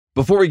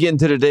Before we get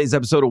into today's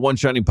episode of One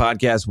Shining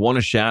Podcast, want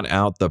to shout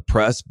out the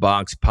Press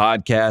Box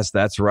Podcast.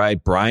 That's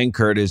right. Brian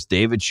Curtis,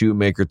 David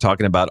Shoemaker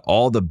talking about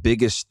all the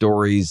biggest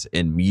stories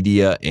in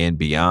media and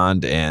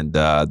beyond. And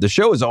the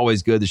show is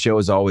always good. The show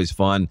is always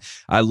fun.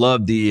 I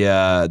love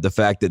the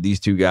fact that these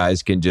two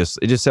guys it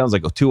just sounds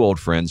like two old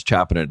friends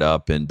chopping it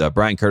up. And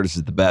Brian Curtis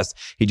is the best.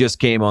 He just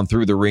came on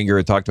Through the Ringer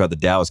and talked about the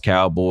Dallas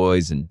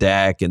Cowboys and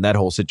Dak and that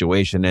whole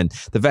situation. And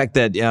the fact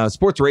that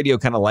sports radio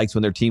kind of likes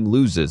when their team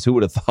loses. Who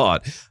would have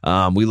thought?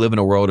 We live in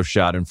a world of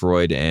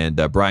schadenfreude,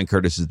 and Brian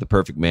Curtis is the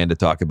perfect man to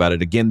talk about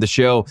it. Again, the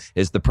show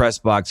is the Press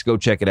Box. Go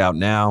check it out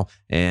now,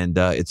 and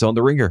it's on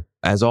the Ringer,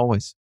 as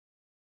always.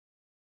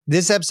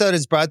 This episode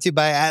is brought to you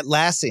by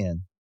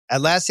Atlassian.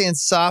 Atlassian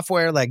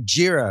software like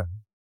Jira,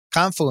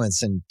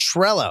 Confluence, and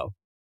Trello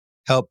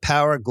help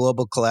power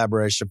global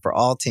collaboration for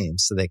all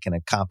teams so they can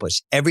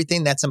accomplish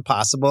everything that's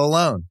impossible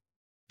alone.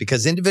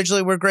 Because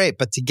individually we're great,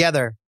 but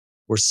together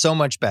we're so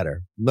much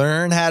better.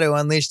 Learn how to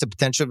unleash the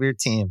potential of your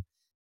team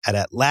at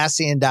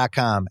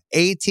Atlassian.com,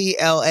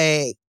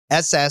 Atlassian.com.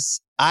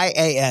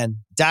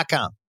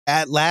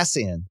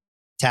 Atlassian.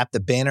 Tap the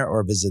banner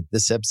or visit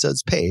this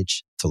episode's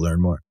page to learn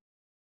more.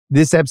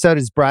 This episode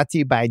is brought to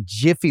you by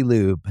Jiffy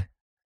Lube.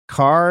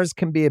 Cars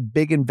can be a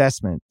big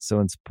investment, so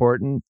it's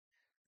important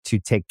to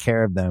take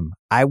care of them.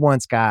 I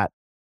once got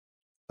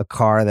a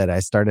car that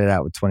I started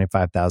out with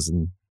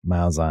 25,000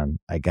 miles on.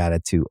 I got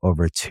it to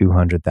over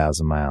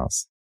 200,000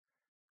 miles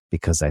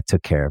because I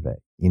took care of it.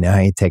 You know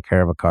how you take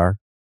care of a car?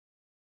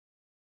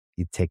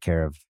 You take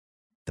care of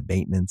the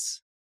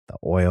maintenance, the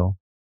oil,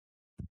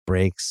 the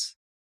brakes,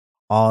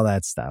 all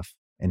that stuff.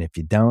 And if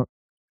you don't,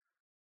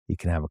 you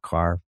can have a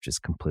car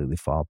just completely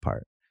fall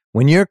apart.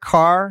 When your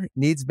car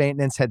needs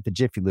maintenance, head to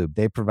Jiffy Lube.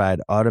 They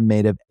provide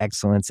automotive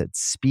excellence at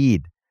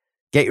speed.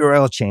 Get your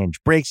oil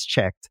change, brakes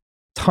checked,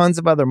 tons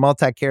of other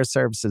multi-care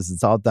services.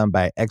 It's all done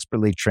by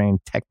expertly trained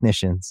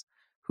technicians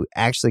who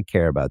actually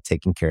care about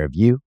taking care of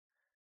you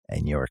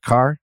and your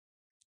car.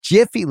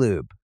 Jiffy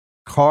Lube,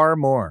 car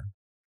more.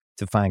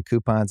 To find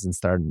coupons and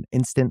start an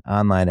instant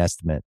online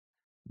estimate,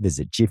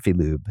 visit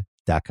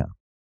jiffylube.com.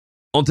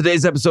 On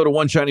today's episode of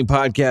One Shining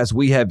Podcast,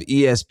 we have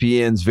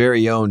ESPN's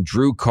very own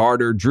Drew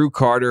Carter. Drew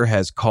Carter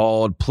has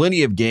called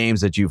plenty of games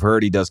that you've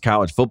heard. He does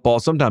college football.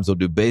 Sometimes he'll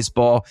do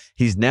baseball.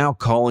 He's now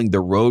calling the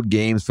road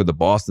games for the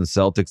Boston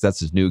Celtics. That's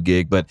his new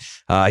gig. But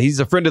he's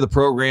a friend of the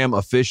program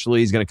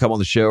officially. He's going to come on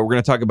the show. We're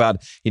going to talk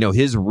about,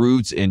 his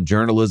roots in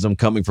journalism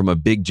coming from a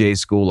big J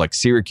school like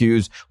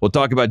Syracuse. We'll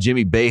talk about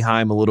Jimmy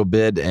Boeheim a little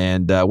bit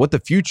and what the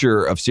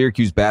future of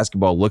Syracuse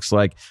basketball looks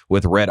like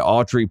with Red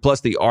Autry,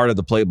 plus the art of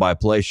the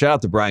play-by-play. Shout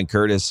out to Brian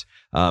Curtis.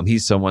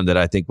 He's someone that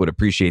I think would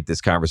appreciate this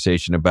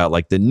conversation about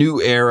like the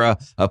new era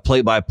of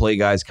play-by-play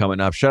guys coming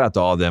up. Shout out to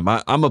all of them.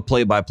 I'm a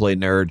play-by-play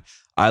nerd.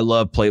 I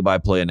love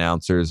play-by-play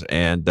announcers,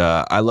 and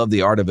I love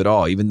the art of it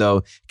all, even though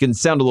it can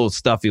sound a little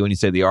stuffy when you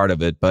say the art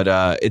of it, but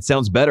it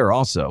sounds better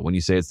also when you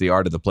say it's the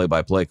art of the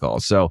play-by-play call.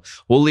 So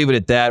we'll leave it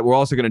at that. We're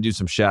also going to do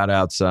some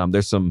shout-outs.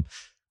 There's some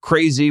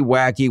crazy,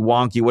 wacky,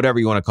 wonky, whatever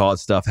you want to call it,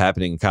 stuff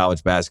happening in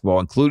college basketball,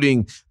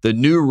 including the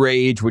new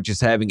rage, which is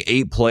having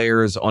 8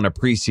 players on a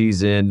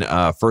preseason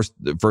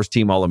first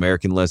team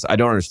All-American list. I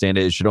don't understand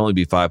it. It should only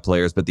be 5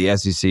 players, but the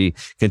SEC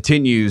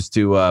continues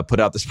to put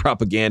out this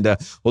propaganda.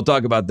 We'll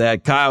talk about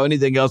that. Kyle,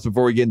 anything else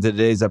before we get into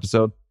today's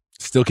episode?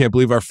 Still can't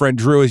believe our friend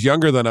Drew is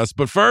younger than us,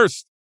 but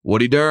first,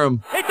 Woody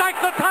Durham. He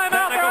takes the timeout.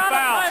 Technical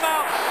foul.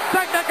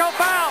 Technical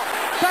foul.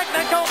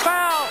 Technical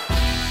foul.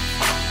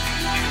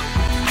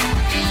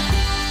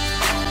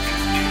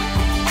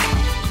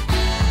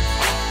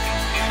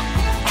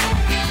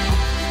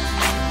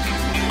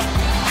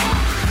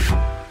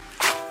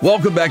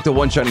 Welcome back to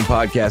One Shining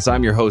Podcast.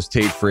 I'm your host,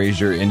 Tate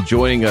Frazier, and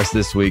joining us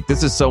this week,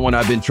 this is someone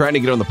I've been trying to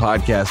get on the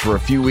podcast for a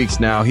few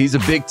weeks now. He's a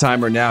big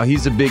timer now.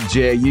 He's a big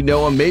J. You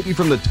know him maybe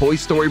from the Toy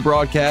Story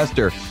broadcast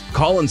or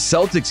calling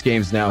Celtics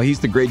games now. He's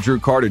the great Drew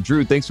Carter.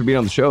 Drew, thanks for being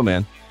on the show,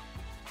 man.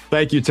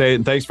 Thank you, Tate,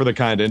 and thanks for the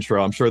kind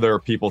intro. I'm sure there are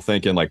people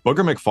thinking, like, Booger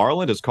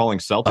McFarland is calling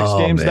Celtics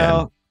games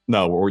now?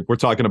 No, we're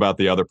talking about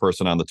the other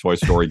person on the Toy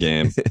Story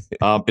game.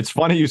 It's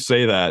funny you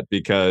say that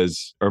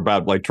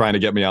about like trying to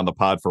get me on the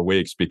pod for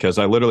weeks, because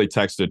I literally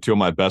texted 2 of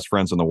my best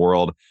friends in the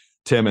world,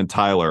 Tim and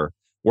Tyler.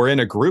 We're in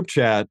a group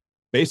chat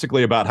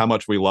basically about how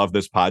much we love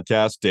this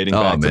podcast, dating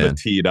back to the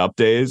Teed Up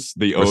days,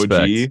 the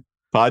OG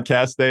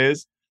podcast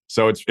days.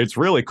 So it's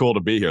really cool to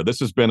be here.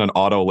 This has been an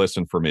auto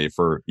listen for me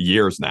for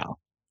years now.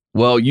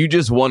 Well, you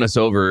just won us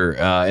over,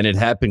 and it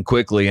happened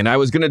quickly. And I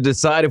was going to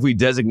decide if we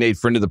designate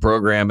friend of the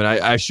program, and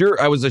I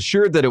was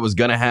assured that it was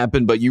going to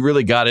happen, but you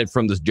really got it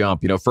from the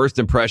jump. First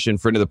impression,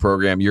 friend of the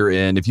program, you're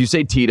in. If you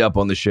say Teed Up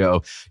on the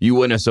show, you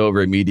win us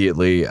over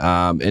immediately.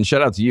 And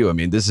shout out to you. I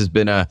mean, this has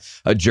been a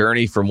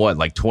journey from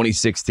like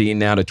 2016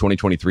 now to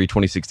 2023.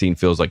 2016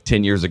 feels like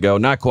 10 years ago.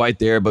 Not quite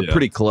there, but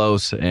pretty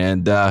close.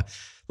 And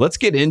Let's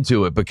get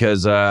into it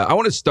because I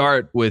want to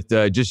start with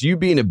just you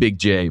being a Big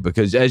J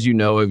because, as you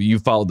know, if you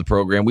followed the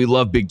program, we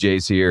love Big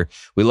J's here.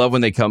 We love when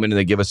they come in and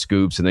they give us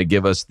scoops and they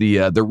give us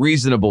the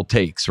reasonable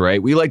takes,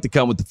 right? We like to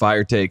come with the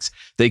fire takes.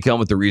 They come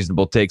with the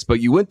reasonable takes.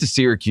 But you went to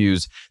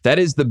Syracuse. That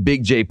is the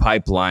Big J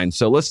pipeline.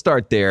 So let's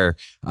start there.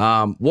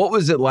 What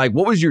was it like?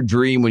 What was your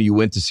dream when you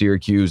went to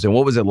Syracuse? And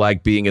what was it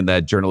like being in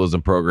that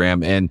journalism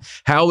program? And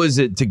how is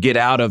it to get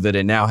out of it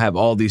and now have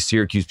all these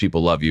Syracuse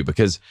people love you?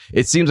 Because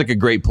it seems like a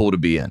great pool to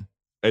be in.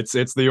 It's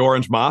the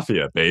Orange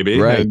Mafia, baby.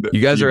 Right. And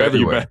you guys are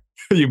everywhere.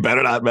 You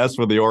better not mess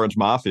with the Orange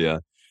Mafia.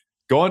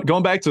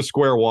 Going back to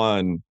square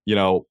one,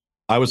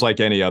 I was like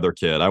any other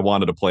kid. I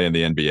wanted to play in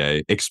the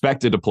NBA,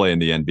 expected to play in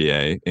the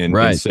NBA in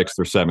 6th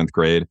or 7th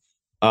grade.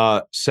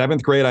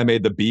 7th grade, I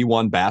made the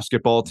B1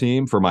 basketball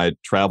team for my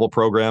travel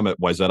program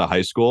at Wayzata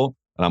High School.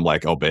 And I'm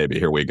like, oh, baby,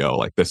 here we go.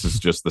 Like, this is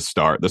just the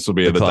start. This will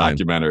be the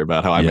documentary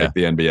about how I make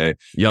the NBA.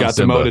 Got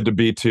demoted to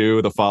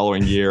B2 the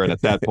following year. And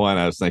at that point,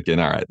 I was thinking,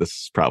 all right, this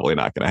is probably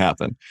not going to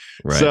happen.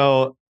 Right.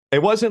 So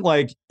it wasn't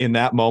like in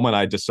that moment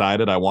I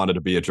decided I wanted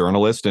to be a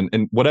journalist.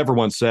 And what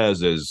everyone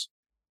says is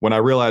when I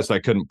realized I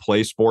couldn't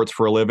play sports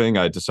for a living,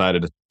 I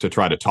decided to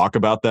try to talk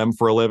about them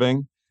for a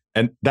living.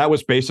 And that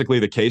was basically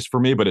the case for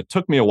me. But it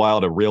took me a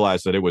while to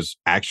realize that it was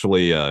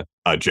actually a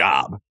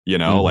job,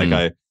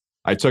 like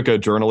I took a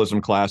journalism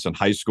class in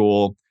high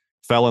school,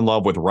 fell in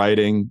love with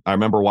writing. I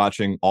remember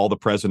watching All the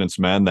President's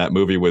Men, that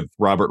movie with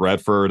Robert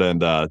Redford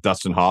and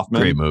Dustin Hoffman.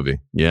 Great movie.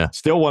 Yeah.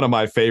 Still one of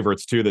my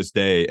favorites to this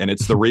day. And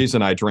it's the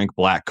reason I drink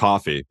black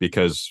coffee,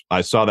 because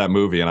I saw that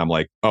movie and I'm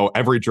like, oh,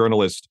 every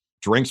journalist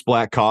drinks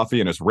black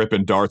coffee and is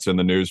ripping darts in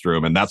the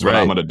newsroom. And that's what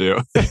I'm going to do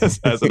as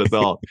an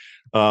adult.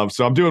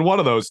 So I'm doing one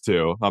of those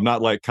two. I'm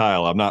not like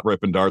Kyle. I'm not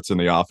ripping darts in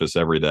the office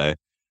every day.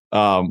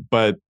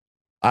 But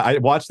I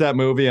watched that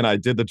movie and I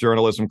did the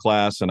journalism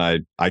class and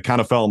I kind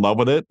of fell in love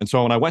with it. And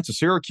so when I went to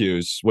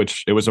Syracuse,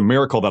 which it was a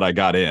miracle that I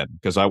got in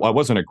because I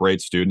wasn't a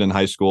great student in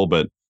high school,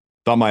 but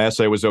thought my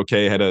essay was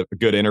okay, had a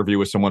good interview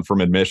with someone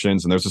from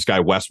admissions. And there's this guy,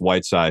 Wes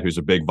Whiteside, who's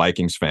a big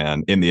Vikings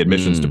fan in the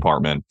admissions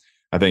department.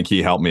 I think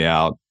he helped me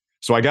out.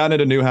 So I got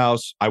into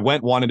Newhouse. I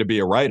went wanting to be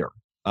a writer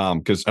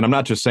and I'm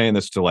not just saying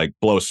this to like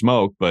blow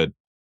smoke, but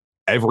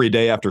every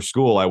day after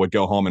school, I would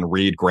go home and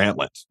read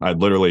Grantland. I'd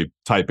literally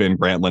type in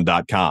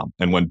Grantland.com.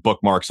 And when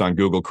bookmarks on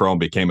Google Chrome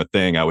became a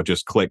thing, I would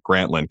just click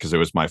Grantland because it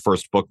was my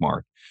first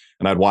bookmark.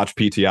 And I'd watch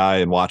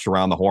PTI and watch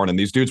Around the Horn. And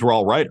these dudes were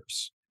all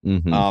writers.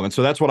 And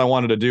so that's what I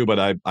wanted to do.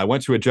 But I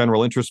went to a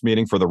general interest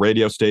meeting for the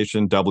radio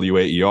station,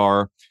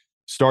 WAER,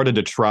 started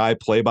to try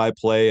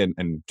play-by-play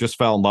and just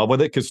fell in love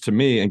with it. Because to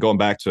me, and going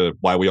back to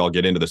why we all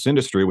get into this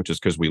industry, which is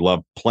because we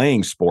love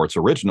playing sports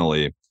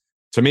originally,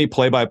 to me,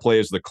 play-by-play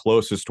is the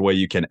closest way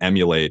you can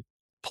emulate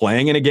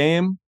playing in a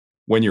game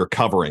when you're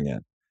covering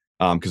it,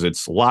 because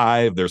it's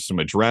live. There's some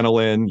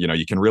adrenaline.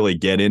 You can really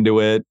get into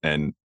it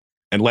and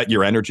let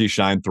your energy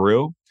shine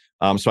through.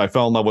 So I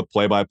fell in love with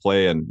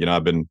play-by-play, and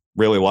I've been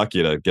really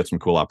lucky to get some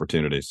cool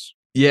opportunities.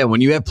 Yeah,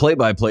 when you have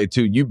play-by-play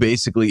too, you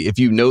basically, if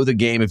you know the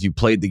game, if you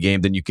played the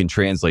game, then you can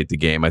translate the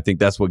game. I think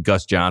that's what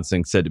Gus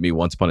Johnson said to me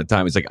once upon a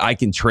time. He's like, I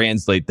can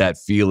translate that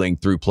feeling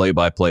through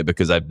play-by-play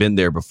because I've been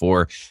there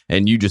before.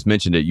 And you just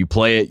mentioned it. You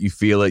play it, you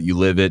feel it, you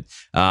live it,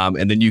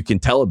 and then you can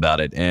tell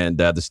about it. And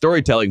the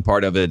storytelling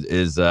part of it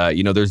is,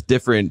 there's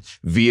different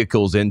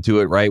vehicles into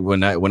it, right?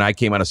 When I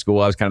came out of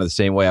school, I was kind of the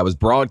same way. I was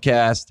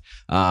broadcast,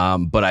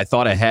 but I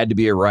thought I had to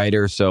be a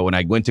writer. So when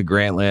I went to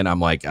Grantland, I'm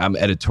like, I'm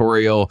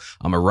editorial,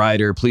 I'm a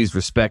writer, please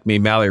respect me.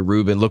 Mallory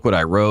Rubin, look what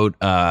I wrote.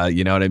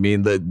 You know what I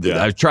mean?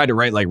 I've tried to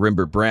write like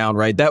Rembert Brown,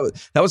 right? That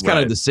was kind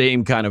of the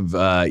same kind of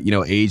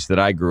age that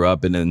I grew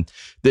up in, and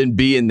then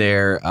being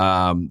there,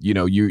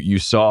 you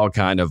saw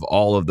kind of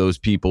all of those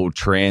people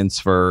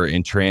transfer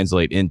and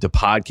translate into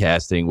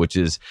podcasting, which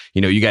is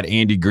you got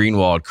Andy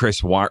Greenwald,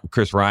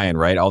 Chris Ryan,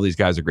 right? All these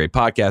guys are great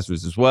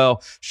podcasters as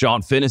well.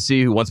 Sean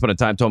Fennessy, who once upon a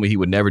time told me he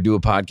would never do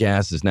a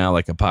podcast, is now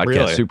like a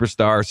podcast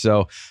superstar.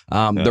 So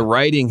the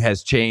writing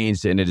has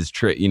changed and it is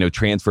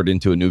transferred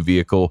into a new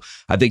vehicle.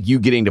 I think you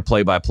getting to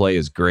play-by-play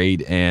is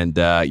great. And,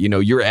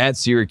 you're at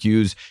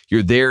Syracuse.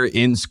 You're there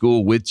in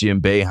school with Jim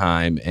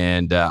Boeheim.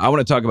 And I want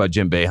to talk about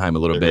Jim Boeheim a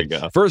little bit.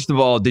 First of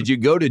all, did you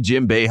go to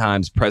Jim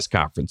Boeheim's press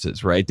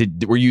conferences, right?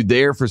 Were you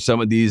there for some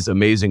of these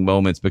amazing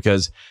moments?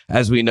 Because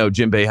as we know,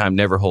 Jim Boeheim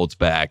never holds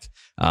back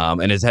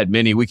and has had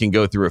many. We can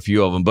go through a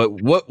few of them.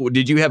 But what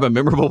did you have a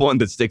memorable one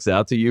that sticks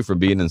out to you from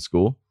being in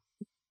school?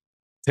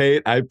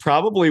 Tate, I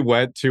probably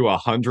went to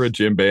 100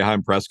 Jim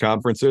Boeheim press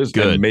conferences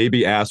and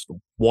maybe asked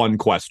one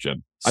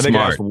question. I think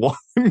I asked one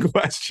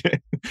question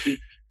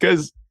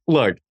because,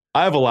 look,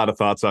 I have a lot of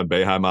thoughts on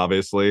Boeheim,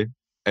 obviously.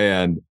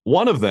 And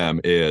one of them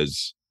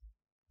is,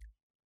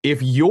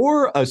 if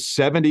you're a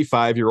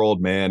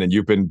 75-year-old man and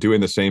you've been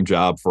doing the same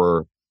job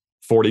for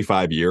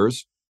 45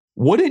 years,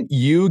 wouldn't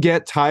you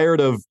get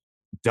tired of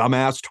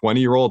dumbass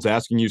 20-year-olds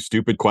asking you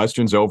stupid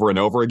questions over and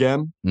over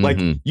again? Like,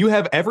 you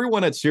have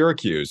everyone at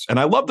Syracuse, and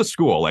I love the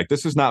school. Like,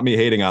 this is not me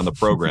hating on the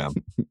program,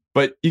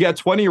 But you got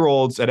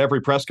 20-year-olds at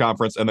every press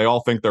conference, and they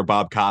all think they're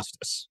Bob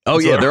Costas. Oh,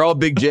 yeah. They're all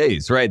big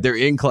J's, right? They're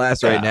in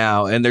class right Yeah.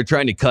 now, and they're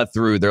trying to cut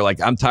through. They're like,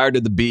 I'm tired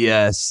of the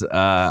BS.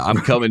 I'm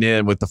coming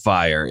in with the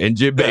fire. And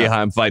Jim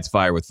Boeheim fights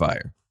fire with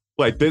fire.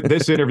 Like,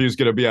 this interview is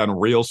going to be on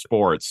Real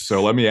Sports.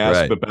 So let me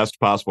ask the best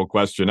possible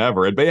question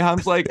ever. And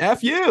Boeheim's like,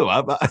 F you.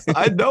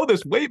 I know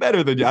this way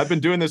better than you. I've been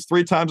doing this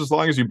 3 times as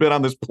long as you've been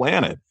on this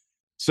planet.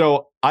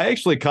 So I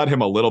actually cut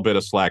him a little bit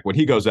of slack when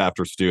he goes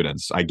after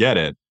students. I get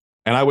it.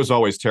 And I was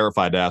always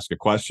terrified to ask a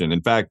question.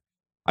 In fact,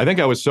 I think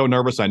I was so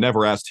nervous I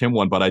never asked him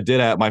one, but I did.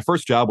 My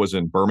first job was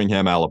in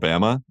Birmingham,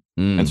 Alabama.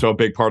 And so a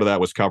big part of that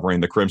was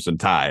covering the Crimson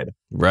Tide.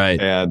 Right.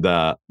 And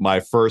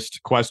my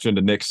first question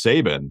to Nick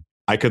Saban,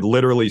 I could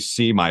literally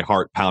see my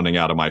heart pounding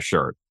out of my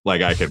shirt.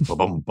 Like I could,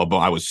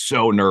 I was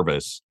so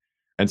nervous.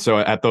 And so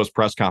at those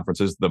press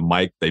conferences,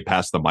 they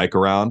passed the mic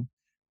around.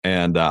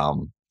 And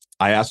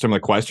I asked him a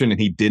question and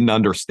he didn't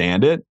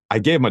understand it. I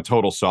gave him a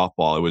total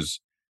softball.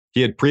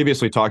 He had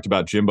previously talked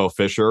about Jimbo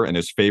Fisher, and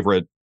his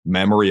favorite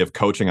memory of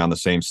coaching on the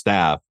same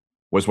staff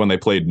was when they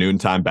played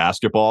noontime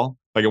basketball.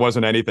 Like, it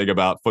wasn't anything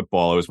about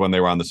football. It was when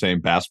they were on the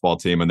same basketball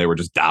team and they were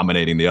just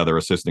dominating the other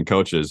assistant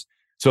coaches.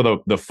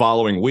 So the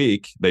following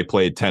week, they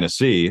played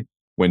Tennessee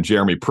when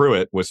Jeremy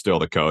Pruitt was still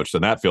the coach.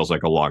 And that feels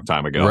like a long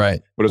time ago.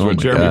 Right. But it was when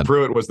Jeremy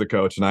Pruitt was the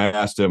coach. And I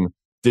asked him,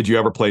 did you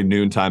ever play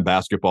noontime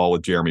basketball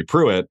with Jeremy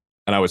Pruitt?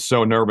 And I was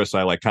so nervous,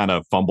 I kind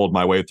of fumbled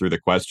my way through the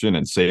question,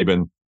 and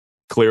Saban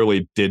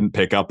clearly didn't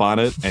pick up on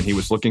it. And he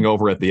was looking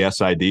over at the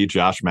SID,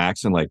 Josh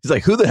Maxson, like, he's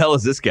like, who the hell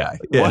is this guy?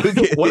 What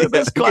did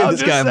this clown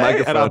just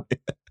say? And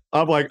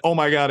I'm like, oh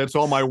my God, it's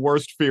all my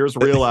worst fears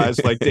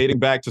realized, like dating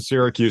back to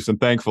Syracuse. And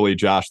thankfully,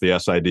 Josh, the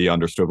SID,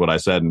 understood what I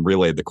said and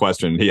relayed the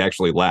question. He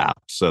actually laughed.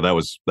 So that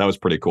was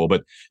pretty cool.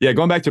 But yeah,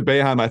 going back to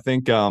Boeheim, I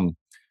think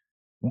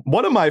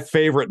one of my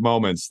favorite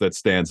moments that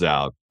stands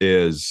out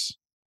is,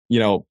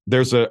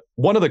 there's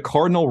one of the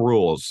cardinal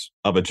rules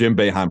of a Jim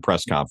Boeheim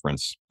press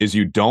conference is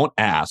you don't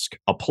ask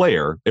a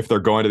player if they're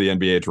going to the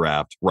NBA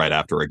draft right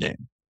after a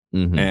game.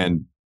 Mm-hmm.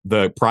 And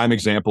the prime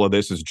example of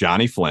this is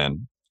Johnny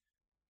Flynn.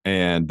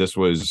 And this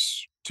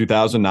was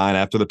 2009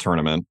 after the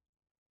tournament.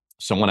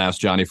 Someone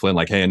asked Johnny Flynn,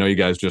 like, hey, I know you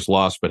guys just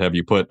lost, but have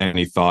you put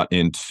any thought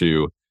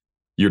into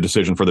your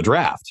decision for the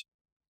draft?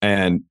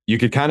 And you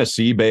could kind of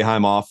see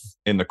Boeheim off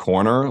in the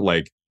corner.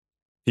 Like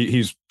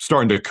he's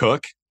starting to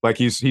cook. Like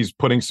he's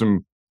putting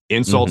some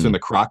insults in the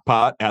crock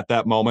pot at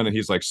that moment. And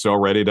he's like so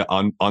ready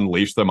to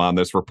unleash them on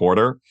this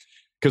reporter.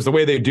 Because the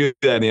way they do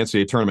that in the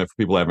NCAA tournament, for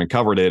people who haven't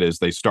covered it, is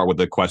they start with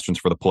the questions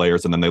for the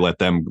players and then they let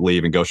them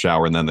leave and go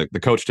shower. And then the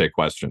coach takes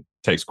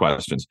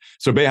questions.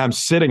 So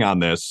Boeheim's sitting on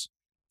this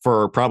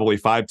for probably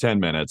 5-10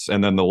 minutes.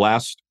 And then the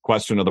last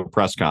question of the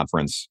press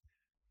conference,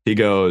 he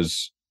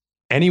goes,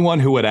 anyone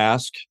who would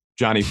ask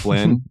Johnny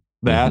Flynn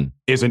that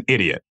is an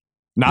idiot,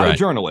 not a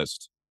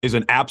journalist, is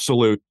an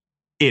absolute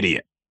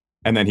idiot.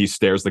 And then he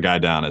stares the guy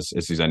down as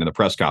he's ending the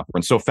press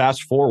conference. So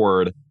fast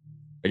forward,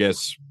 I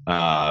guess,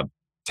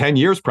 10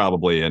 years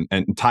probably, and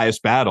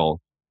Tyus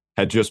Battle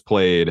had just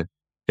played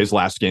his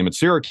last game at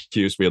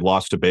Syracuse. We had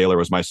lost to Baylor. It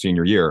was my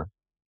senior year.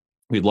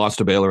 We'd lost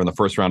to Baylor in the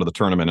first round of the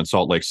tournament in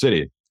Salt Lake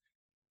City.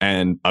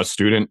 And a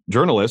student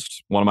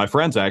journalist, one of my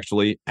friends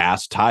actually,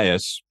 asked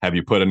Tyus, have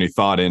you put any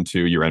thought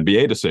into your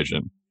NBA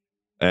decision?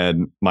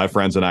 And my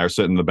friends and I are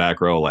sitting in the back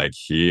row like,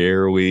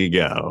 here we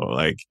go.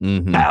 Like,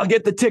 I'll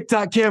get the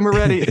TikTok camera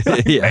ready.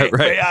 Yeah,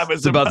 right.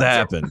 It's about to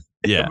happen.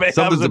 Yeah,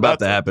 something's about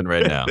to happen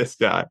right now. This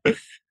guy.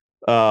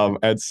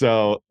 And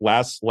so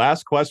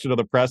last question of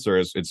the presser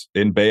it's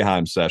in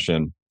Boeheim's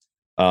session.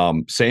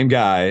 Same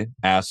guy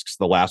asks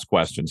the last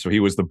question. So he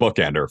was the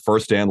bookender,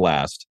 first and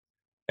last.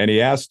 And he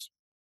asked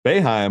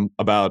Boeheim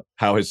about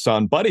how his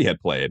son Buddy had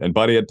played, and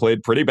Buddy had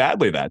played pretty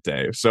badly that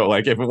day. So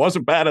like, if it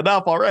wasn't bad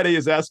enough already,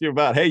 he's asking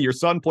about, hey, your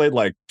son played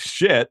like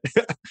shit.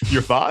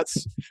 Your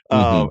thoughts?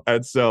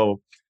 And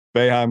so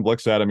Boeheim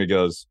looks at him. He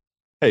goes,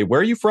 hey, where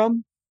are you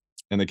from?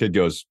 And the kid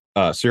goes,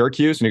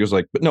 Syracuse. And he goes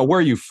like, but no, where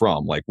are you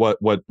from? Like what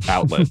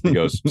outlet? He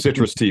goes,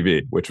 Citrus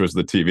TV, which was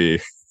the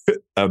TV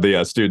of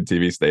the student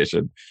TV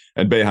station.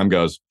 And Boeheim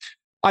goes,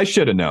 I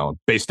should have known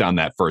based on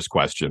that first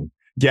question.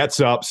 Gets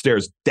up,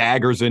 stares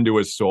daggers into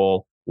his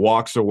soul,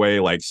 walks away,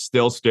 like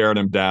still staring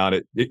him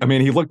down. I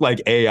mean, he looked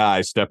like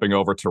AI stepping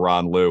over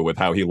Tyronn Lue with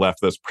how he left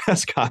this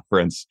press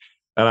conference.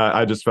 And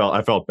I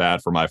felt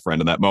bad for my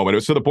friend in that moment. It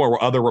was to the point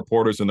where other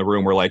reporters in the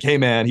room were like, hey,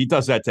 man, he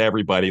does that to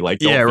everybody. Like,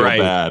 don't feel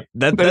bad.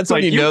 That's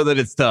when you know that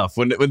it's tough.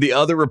 When the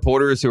other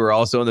reporters who are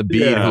also on the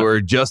beat, who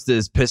are just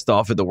as pissed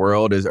off at the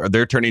world,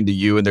 they're turning to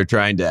you and they're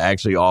trying to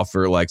actually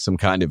offer like some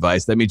kind of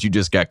advice. That means you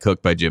just got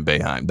cooked by Jim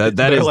Boeheim.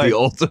 That is like, the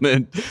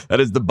ultimate. That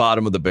is the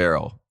bottom of the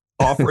barrel.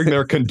 Offering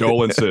their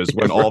condolences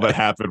when all that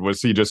happened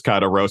was he just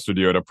kind of roasted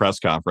you at a press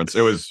conference.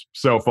 It was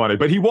so funny,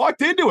 but he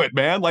walked into it,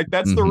 man. Like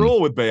that's the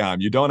rule with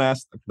Boeheim. You don't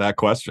ask that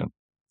question.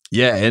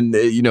 Yeah. And,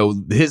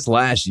 his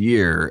last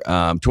year,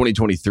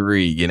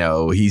 2023,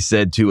 he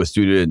said to a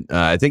student,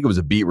 I think it was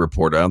a beat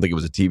reporter. I don't think it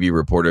was a TV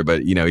reporter,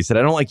 but, he said,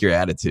 I don't like your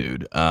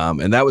attitude.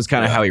 And that was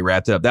kind of how he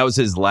wrapped it up. That was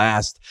his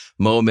last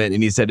moment.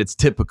 And he said, it's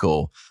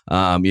typical.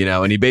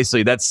 And he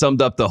basically, that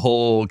summed up the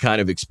whole kind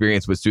of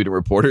experience with student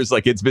reporters.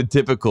 Like, it's been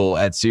typical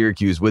at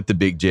Syracuse with the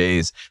big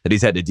J's that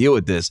he's had to deal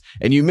with this.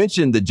 And you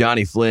mentioned the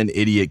Johnny Flynn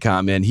idiot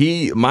comment.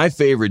 My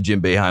favorite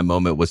Jim Boeheim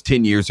moment was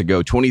 10 years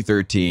ago,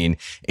 2013.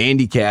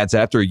 Andy Katz,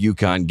 after a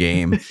UConn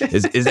game,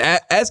 is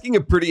asking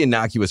a pretty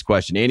innocuous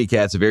question. Andy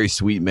Katz, a very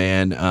sweet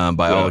man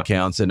by all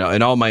accounts, and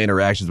all my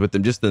interactions with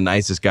him, just the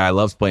nicest guy,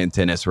 loves playing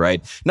tennis,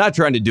 right? Not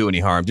trying to do any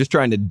harm, just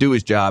trying to do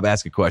his job,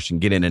 ask a question,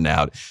 get in and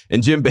out.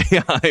 And Jim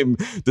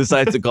Boeheim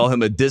decides to call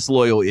him a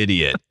disloyal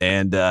idiot.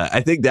 And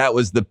I think that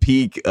was the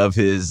peak of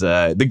his,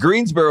 the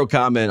Greensboro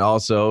comment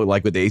also,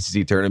 like with the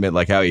ACC tournament,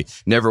 like how he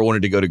never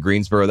wanted to go to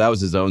Greensboro. That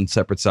was his own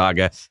separate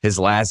saga. His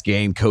last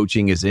game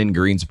coaching is in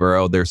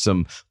Greensboro. There's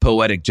some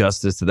poetic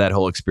justice to that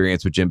whole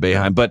experience with Jim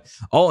Boeheim. But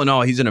all in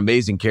all, he's an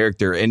amazing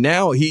character. And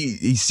now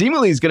he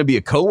seemingly is going to be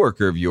a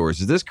coworker of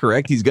yours. Is this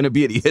correct? He's going to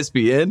be at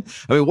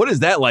ESPN? I mean, what is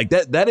that like?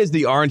 That is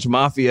the Orange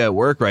Mafia at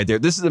work right there.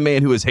 This is a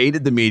man who has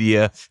hated the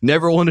media,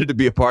 never wanted to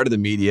be a part of the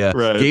media,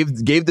 right.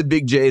 gave the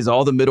big J's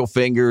all the middle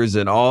fingers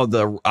and all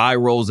the eye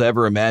rolls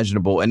ever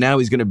imaginable. And now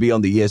he's going to be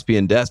on the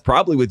ESPN desk,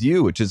 probably with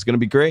you, which is going to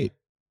be great.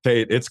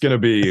 Tate, it's going to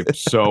be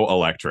so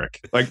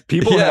electric. Like,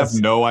 people have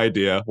no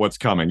idea what's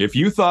coming. If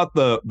you thought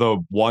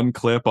the one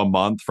clip a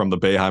month from the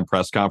Boeheim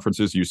press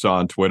conferences you saw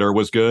on Twitter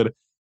was good,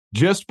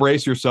 just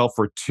brace yourself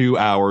for 2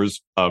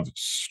 hours of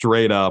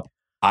straight up,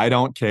 I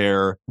don't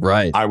care.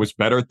 Right. I was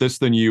better at this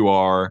than you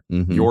are.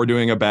 Mm-hmm. You're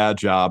doing a bad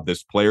job.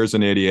 This player's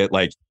an idiot.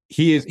 Like,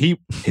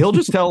 he'll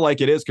just tell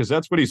like it is, because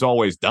that's what he's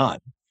always done,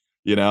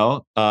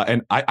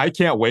 and I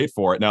can't wait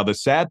for it. Now, the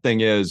sad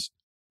thing is,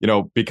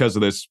 because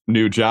of this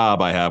new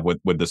job I have with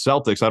the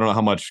Celtics, I don't know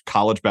how much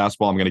college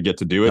basketball I'm going to get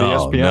to do at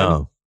ESPN.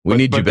 No. We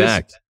need you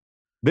back.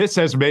 This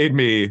has made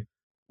me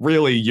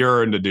really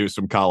yearn to do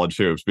some college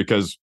hoops,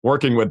 because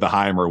working with the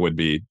Heimer would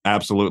be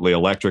absolutely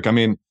electric. I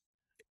mean,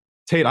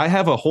 Tate, I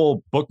have a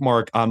whole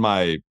bookmark on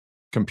my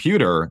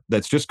computer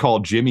that's just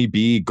called Jimmy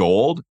B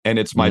Gold, and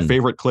it's my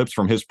favorite clips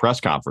from his press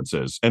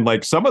conferences. And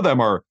like, some of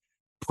them are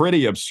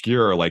pretty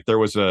obscure. Like, there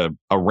was a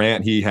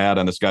rant he had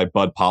on this guy,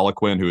 Bud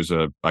Poliquin, who's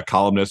a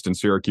columnist in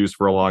Syracuse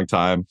for a long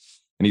time.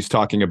 And he's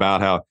talking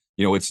about how,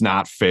 it's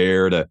not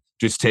fair to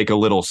just take a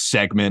little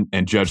segment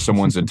and judge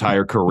someone's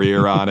entire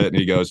career on it. And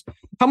he goes,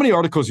 how many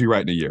articles do you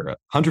write in a year?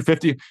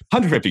 150,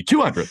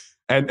 200.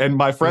 And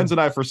my friends and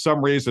I, for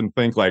some reason,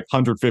 think like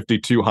 150,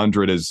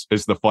 200 is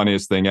the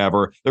funniest thing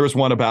ever. There was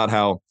one about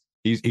how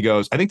he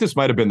goes, I think this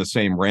might have been the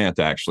same rant,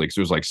 actually, because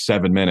it was like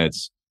 7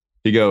 minutes.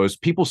 He goes,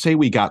 people say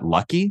we got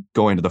lucky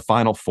going to the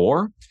Final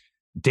Four.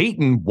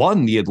 Dayton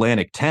won the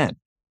Atlantic 10.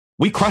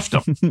 We crushed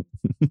them.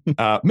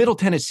 Middle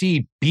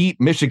Tennessee beat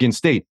Michigan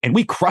State, and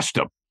we crushed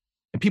them.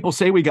 And people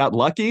say we got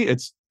lucky.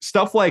 It's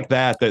stuff like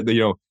that,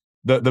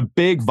 the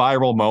big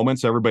viral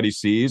moments everybody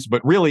sees,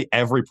 but really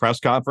every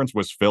press conference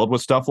was filled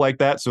with stuff like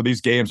that. So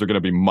these games are going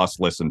to be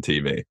must-listen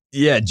TV.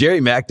 Yeah, Jerry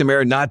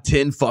McNamara, not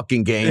 10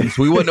 fucking games.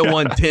 We wouldn't have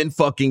won 10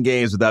 fucking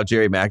games without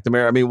Jerry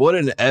McNamara. I mean, what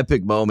an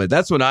epic moment.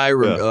 That's when I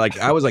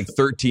was like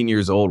 13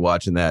 years old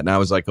watching that, and I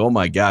was like, oh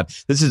my God,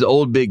 this is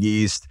old Big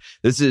East.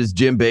 This is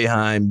Jim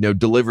Boeheim,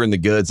 delivering the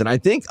goods. And I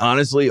think,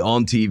 honestly,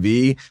 on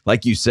TV,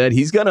 like you said,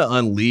 he's going to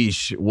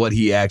unleash what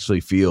he actually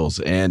feels.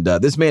 And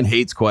this man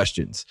hates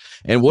questions.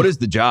 And what is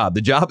the job? The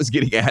job is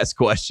getting asked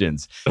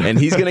questions, and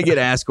he's going to get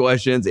asked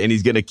questions, and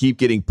he's going to keep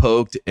getting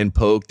poked and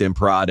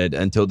prodded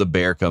until the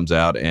bear comes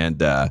out.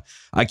 And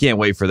I can't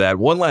wait for that.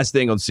 One last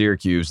thing on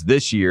Syracuse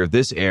this year,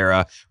 this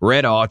era,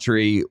 Red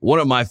Autry, one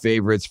of my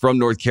favorites from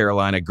North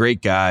Carolina,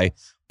 great guy,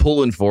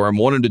 pulling for him,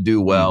 wanted to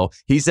do well.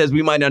 He says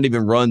we might not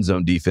even run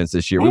zone defense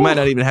this year. We might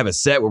not even have a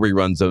set where we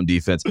run zone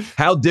defense.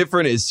 How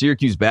different is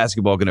Syracuse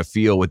basketball going to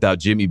feel without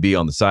Jimmy B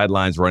on the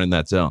sidelines running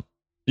that zone?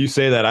 You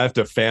say that, I have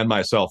to fan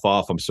myself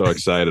off. I'm so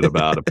excited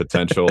about a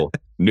potential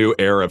new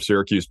era of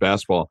Syracuse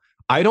basketball.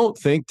 I don't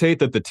think, Tate,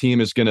 that the team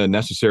is going to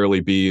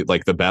necessarily be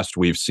like the best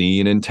we've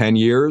seen in 10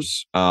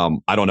 years.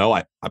 I don't know.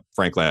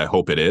 Frankly, I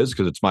hope it is,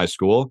 because it's my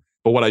school.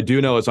 But what I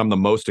do know is I'm the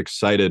most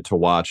excited to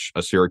watch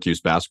a Syracuse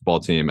basketball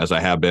team as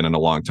I have been in a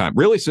long time,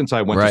 really since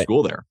I went to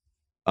school there.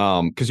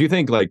 Because you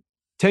think like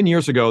 10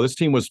 years ago, this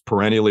team was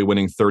perennially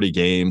winning 30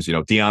 games.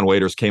 Deion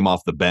Waiters came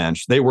off the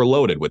bench. They were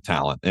loaded with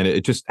talent, and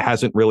it just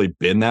hasn't really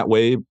been that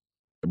way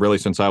really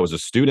since I was a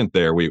student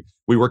there. We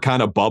were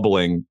kind of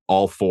bubbling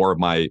all 4 of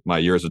my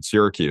years at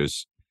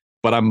Syracuse.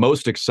 But I'm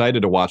most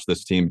excited to watch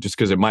this team just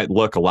because it might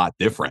look a lot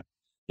different.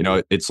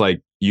 It's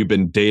like you've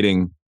been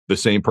dating the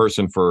same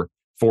person for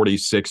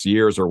 46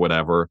 years or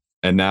whatever,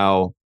 and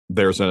now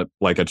there's a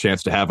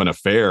chance to have an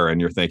affair, and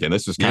you're thinking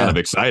this is kind of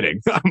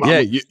exciting.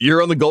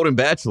 You're on the Golden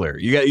Bachelor.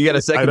 You got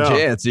a second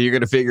chance, so you're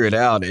going to figure it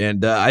out.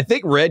 And I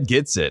think Red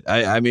gets it.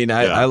 I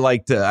don't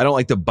like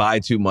to buy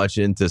too much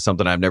into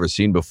something I've never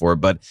seen before,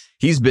 but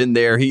he's been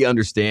there. He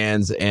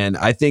understands. And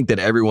I think that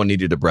everyone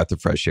needed a breath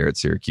of fresh air at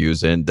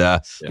Syracuse. And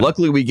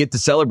luckily, we get to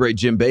celebrate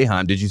Jim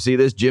Boeheim. Did you see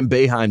this? Jim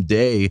Boeheim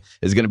Day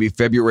is going to be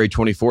February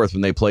 24th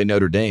when they play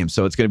Notre Dame.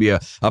 So it's going to be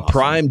a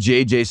prime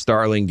J.J.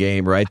 Starling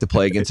game, right, to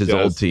play against his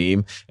old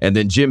team. And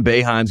then Jim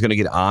Boeheim's going to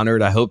get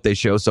honored. I hope they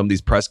show some of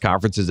these press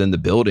conferences in the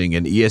building,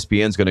 and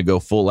ESPN's going to go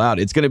full out.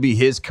 It's going to be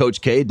his Coach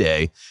K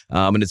Day,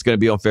 and it's going to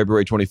be on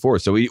February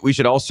 24th. So we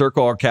should all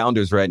circle our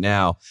calendars right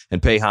now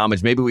and pay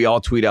homage. Maybe we all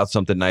tweet out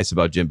something nice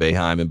about Jim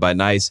Boeheim, and by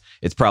nice,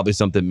 it's probably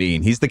something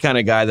mean. He's the kind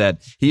of guy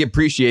that he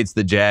appreciates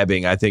the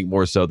jabbing, I think,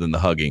 more so than the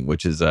hugging,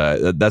 which is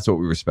that's what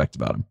we respect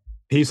about him.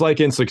 He's like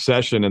in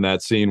Succession in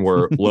that scene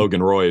where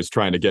Logan Roy is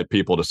trying to get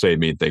people to say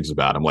mean things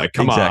about him. Like,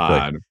 come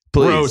on,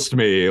 please roast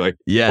me. Like,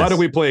 why don't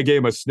we play a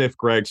game of Sniff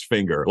Greg's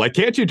Finger? Like,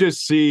 can't you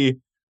just see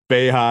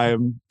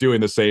Boeheim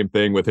doing the same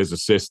thing with his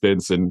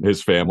assistants and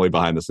his family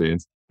behind the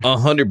scenes?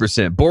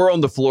 100%. Bore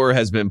on the Floor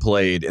has been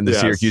played in the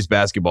Syracuse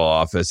basketball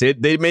office.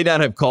 They may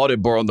not have called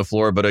it Bore on the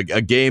Floor, but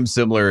a game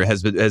similar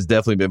has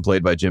definitely been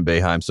played by Jim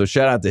Boeheim. So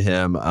shout out to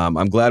him.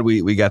 I'm glad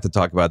we got to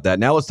talk about that.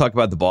 Now let's talk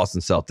about the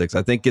Boston Celtics.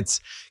 I think it's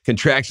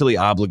contractually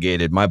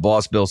obligated. My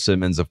boss, Bill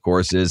Simmons, of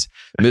course, is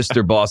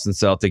Mr. Boston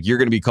Celtic. You're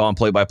going to be calling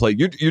play-by-play.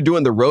 You're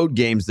doing the road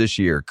games this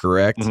year,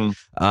 correct?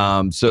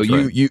 Mm-hmm. So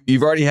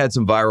you've already had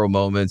some viral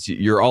moments.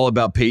 You're all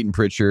about Peyton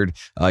Pritchard.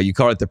 You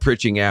called it the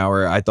Pritching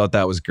Hour. I thought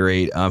that was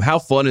great. How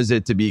fun is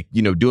it to be,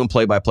 doing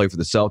play-by-play for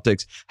the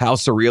Celtics? How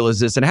surreal is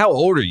this? And how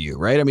old are you,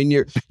 right? I mean,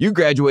 you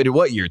graduated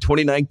what year?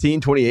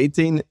 2019,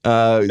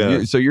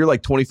 2018? So you're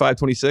like 25,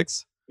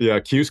 26? Yeah,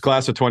 Q's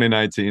class of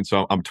 2019,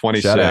 so I'm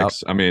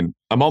 26. I mean,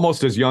 I'm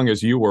almost as young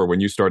as you were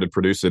when you started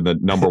producing the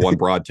number one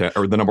broadcast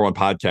or the number one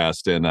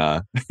podcast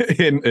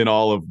in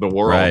all of the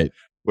world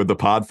with the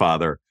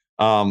Podfather.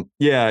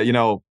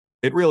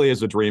 It really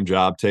is a dream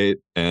job, Tate,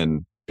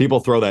 and people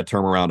throw that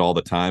term around all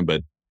the time,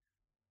 but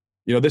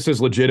this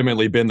has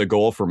legitimately been the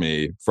goal for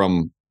me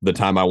from the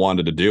time I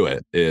wanted to do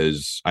it.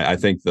 I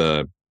think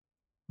the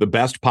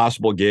best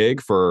possible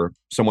gig for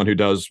someone who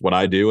does what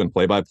I do and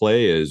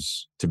play-by-play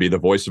is to be the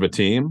voice of a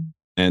team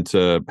and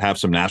to have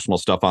some national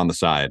stuff on the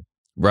side.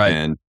 Right.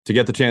 And to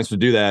get the chance to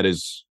do that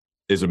is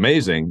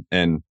amazing.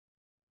 And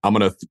I'm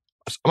going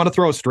to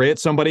throw straight at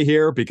somebody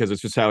here because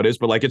it's just how it is.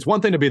 But like, it's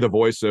one thing to be the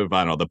voice of,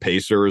 I don't know, the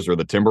Pacers or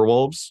the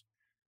Timberwolves.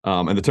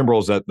 And the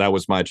Timberwolves, that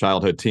was my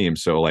childhood team.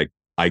 So like,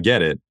 I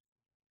get it.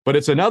 But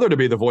it's another to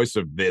be the voice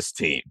of this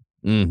team.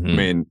 Mm-hmm. I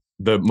mean,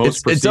 the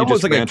most prestigious it's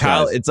almost like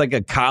franchise. it's like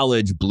a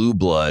college blue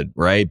blood,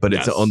 right? But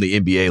it's on the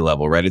NBA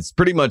level, right? It's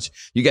pretty much,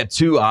 you got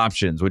two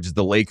options, which is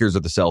the Lakers or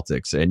the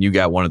Celtics, and you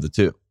got one of the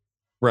two.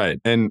 Right.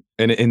 And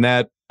in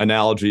that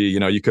analogy,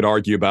 you could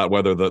argue about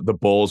whether the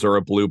Bulls are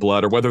a blue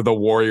blood or whether the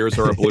Warriors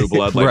are a blue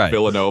blood, like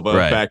Villanova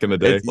back in the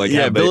day.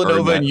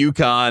 Villanova and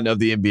UConn of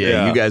the NBA.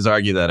 Yeah. You guys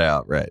argue that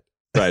out, right?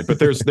 Right. But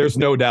there's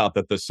no doubt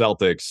that the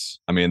Celtics,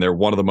 I mean, they're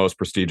one of the most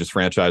prestigious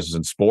franchises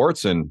in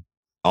sports. And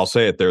I'll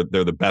say it, they're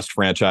the best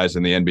franchise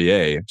in the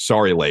NBA.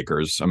 Sorry,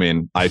 Lakers. I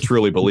mean, I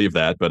truly believe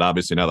that. But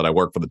obviously, now that I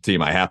work for the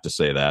team, I have to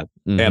say that.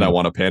 Mm-hmm. And I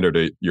want to pander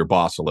to your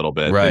boss a little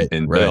bit,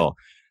 Bill.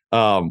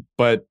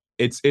 But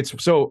it's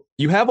so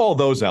you have all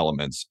those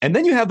elements. And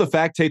then you have the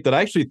fact, Tate, that I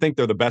actually think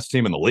they're the best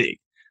team in the league.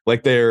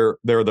 Like they're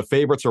the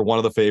favorites or one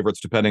of the favorites,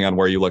 depending on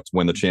where you look to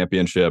win the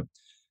championship.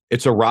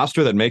 It's a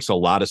roster that makes a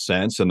lot of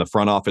sense, and the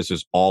front office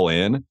is all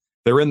in.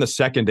 They're in the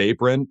second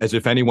apron, as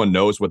if anyone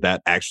knows what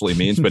that actually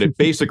means, but it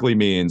basically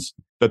means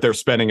that they're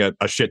spending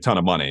a shit ton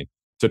of money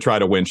to try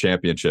to win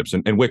championships.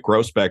 And Wick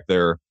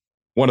Grousbeck,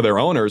 one of their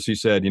owners, he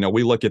said,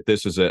 we look at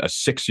this as a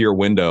 6-year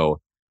window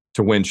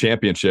to win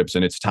championships,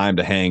 and it's time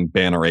to hang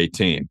banner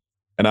 18.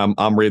 And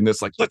I'm reading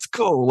this like, let's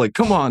go. Like,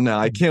 come on now.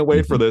 I can't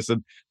wait for this.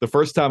 And the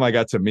first time I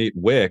got to meet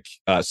Wick,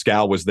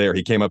 Scal was there.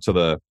 He came up to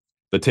the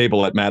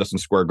table at Madison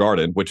Square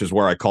Garden, which is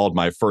where I called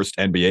my first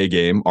NBA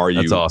game. Are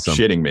you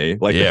shitting me?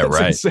 Like, yeah,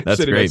 right.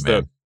 That's great,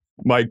 man.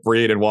 Mike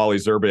Breed and Wally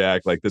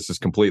Zerbiak, like, this is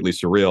completely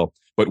surreal.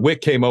 But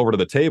Wick came over to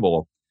the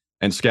table,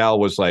 and Scal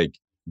was like,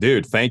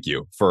 dude, thank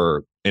you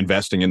for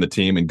investing in the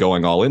team and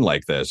going all in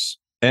like this.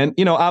 And,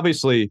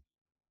 obviously,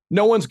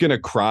 no one's going to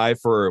cry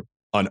for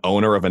an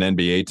owner of an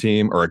NBA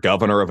team or a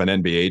governor of an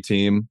NBA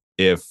team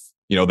if,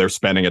 they're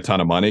spending a ton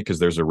of money, because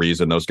there's a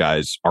reason those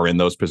guys are in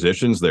those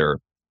positions. They're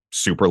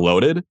super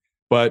loaded.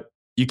 But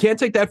you can't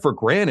take that for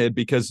granted,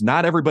 because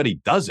not everybody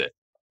does it.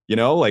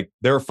 Like,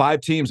 there are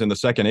 5 teams in the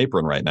second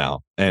apron right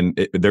now,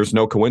 and there's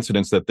no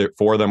coincidence that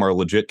 4 of them are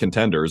legit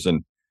contenders.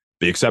 And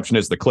the exception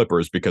is the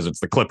Clippers, because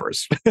it's the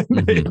Clippers.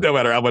 Mm-hmm. No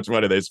matter how much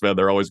money they spend,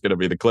 they're always going to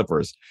be the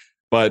Clippers.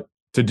 But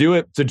to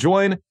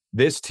join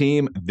this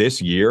team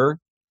this year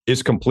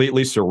is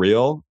completely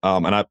surreal.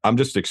 And I'm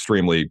just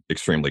extremely,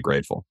 extremely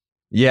grateful.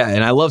 Yeah,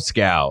 and I love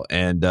Scal,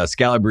 and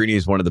Scalabrine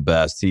is one of the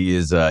best.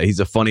 He's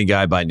a funny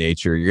guy by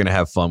nature. You're gonna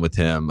have fun with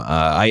him.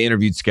 I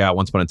interviewed Scal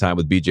once upon a time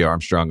with BJ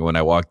Armstrong, and when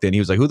I walked in, he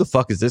was like, "Who the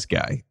fuck is this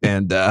guy?"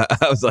 And I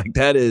was like,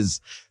 "That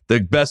is the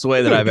best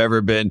way that I've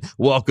ever been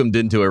welcomed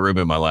into a room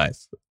in my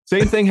life."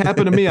 Same thing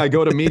happened to me. I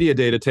go to media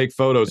day to take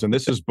photos, and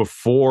this is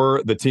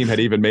before the team had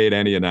even made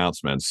any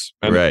announcements.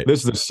 And this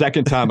is the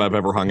second time I've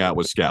ever hung out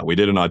with Scout. We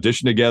did an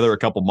audition together a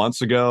couple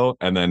months ago,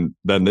 and then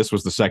this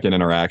was the second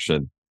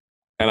interaction.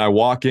 And I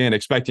walk in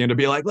expecting him to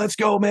be like, let's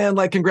go, man.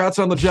 Like, congrats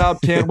on the job.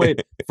 Can't wait.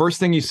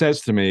 First thing he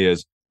says to me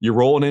is, you're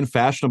rolling in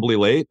fashionably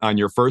late on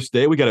your first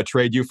day. We got to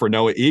trade you for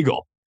Noah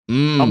Eagle.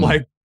 I'm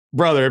like,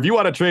 brother, if you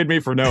want to trade me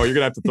for Noah, you're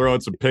going to have to throw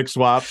in some pick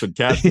swaps and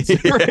cash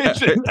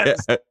consideration.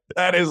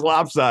 That is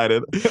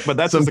lopsided. But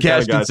that's some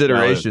cash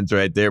considerations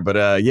right there.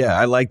 But yeah,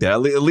 I like that.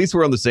 At least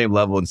we're on the same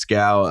level in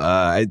Scout.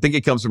 I think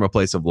it comes from a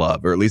place of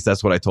love, or at least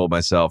that's what I told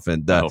myself.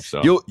 And I hope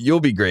so. You'll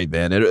be great,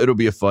 man. It'll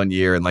be a fun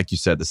year. And like you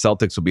said, the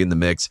Celtics will be in the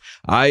mix.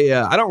 I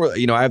don't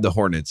really, I have the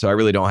Hornets, so I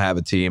really don't have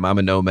a team. I'm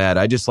a nomad.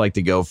 I just like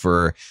to go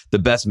for the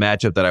best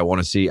matchup that I want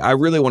to see. I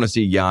really want to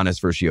see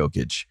Giannis versus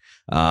Jokic.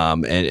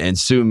 And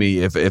sue me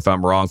if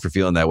I'm wrong for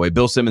feeling that way.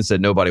 Bill Simmons said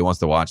nobody wants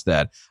to watch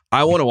that.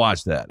 I want to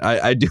watch that.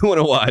 I do want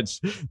to watch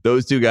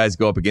those two guys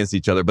go up against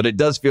each other, but it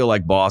does feel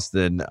like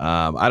Boston.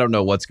 I don't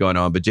know what's going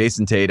on, but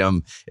Jason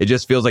Tatum, it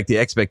just feels like the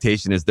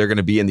expectation is they're going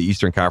to be in the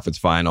Eastern Conference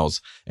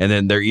Finals, and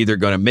then they're either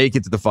going to make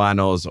it to the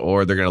finals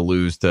or they're going to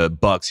lose to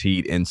Bucks,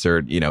 Heat,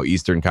 insert,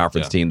 Eastern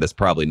Conference team that's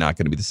probably not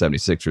going to be the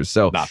 76ers.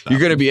 So you're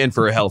going to be in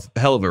for a hell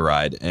of a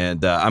ride,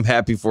 and I'm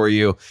happy for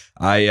you.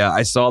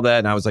 I saw that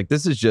and I was like,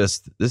 this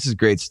is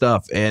great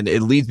stuff. And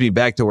it leads me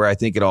back to where I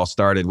think it all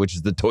started, which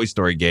is the Toy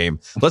Story game.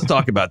 Let's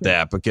talk about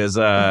that, because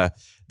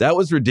that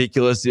was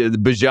ridiculous. The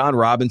Bijan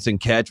Robinson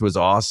catch was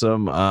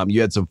awesome.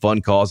 You had some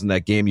fun calls in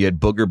that game. You had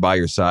Booger by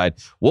your side.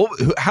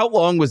 How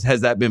long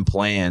has that been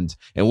planned?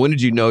 And when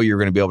did you know you were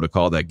going to be able to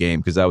call that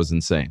game? Because that was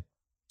insane.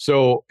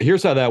 So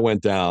here's how that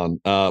went down.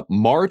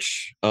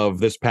 March of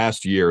this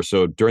past year,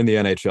 so during the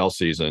NHL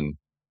season,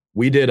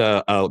 we did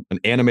an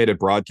animated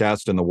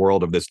broadcast in the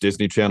world of this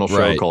Disney Channel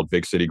show called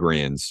Big City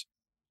Greens.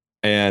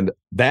 And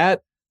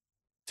that,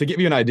 to give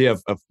you an idea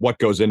of what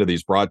goes into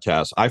these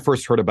broadcasts, I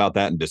first heard about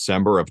that in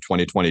December of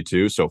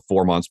 2022, so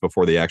 4 months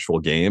before the actual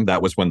game.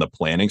 That was when the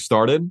planning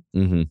started.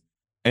 Mm-hmm.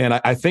 And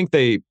I think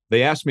they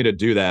asked me to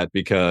do that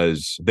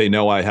because they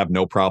know I have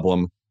no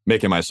problem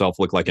making myself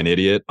look like an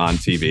idiot on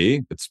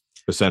TV. It's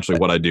essentially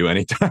what I do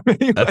anytime.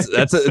 Anyway.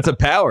 It's a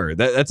power.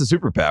 That's a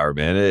superpower,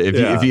 man.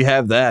 If you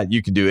have that,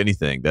 you can do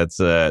anything. That's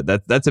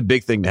a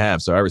big thing to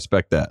have. So I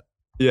respect that.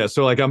 Yeah,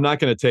 so I'm not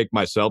going to take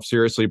myself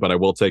seriously, but I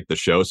will take the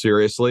show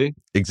seriously.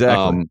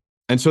 Exactly.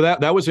 And so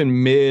that was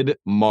in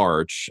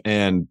mid-March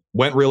and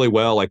went really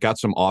well. I got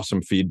some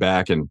awesome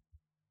feedback. And,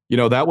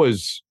 that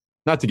was,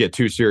 not to get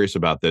too serious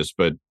about this,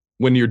 but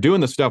when you're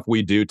doing the stuff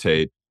we do,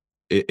 Tate,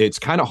 it's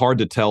kind of hard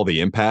to tell the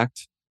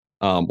impact.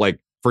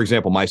 For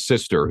example, my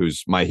sister,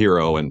 who's my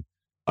hero and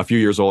a few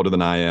years older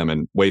than I am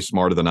and way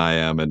smarter than I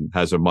am and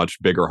has a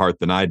much bigger heart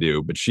than I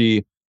do. But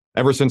she,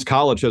 ever since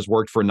college, has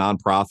worked for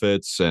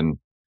nonprofits and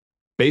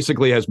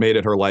basically has made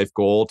it her life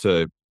goal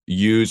to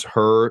use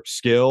her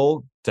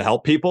skill to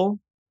help people.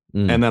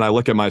 And then I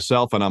look at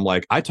myself and I'm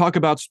like, I talk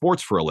about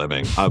sports for a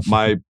living.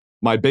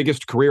 My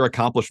biggest career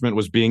accomplishment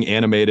was being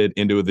animated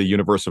into the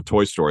universe of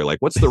Toy Story. Like,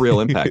 what's the real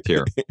impact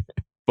here?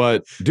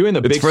 But doing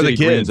the Big City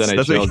Greens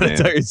NHL game,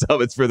 tell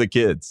yourself it's for the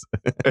kids.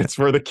 It's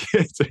for the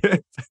kids.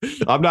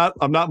 I'm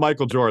not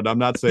Michael Jordan. I'm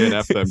not saying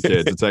F them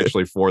kids. It's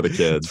actually for the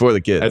kids. It's for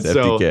the kids. And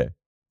so,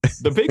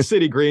 the Big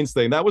City Greens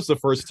thing, that was the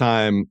first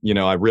time,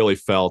 I really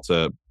felt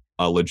a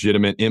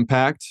legitimate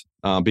impact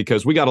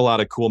because we got a lot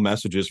of cool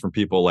messages from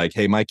people like,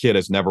 hey, my kid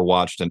has never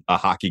watched a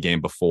hockey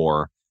game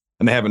before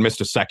and they haven't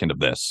missed a second of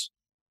this.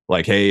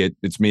 Like, hey,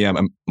 it's me.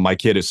 My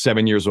kid is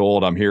 7 years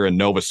old. I'm here in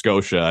Nova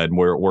Scotia and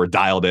we're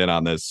dialed in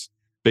on this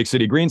Big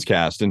City Greens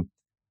cast. And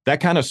that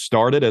kind of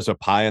started as a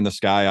pie in the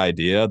sky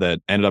idea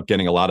that ended up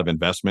getting a lot of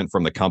investment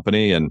from the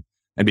company and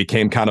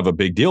became kind of a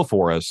big deal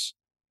for us.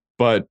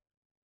 But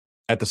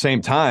at the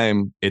same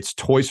time, it's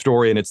Toy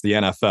Story and it's the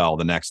NFL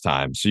the next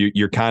time. So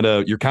you're kind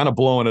of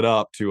blowing it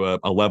up to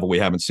a level we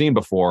haven't seen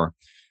before.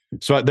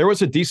 So there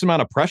was a decent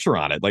amount of pressure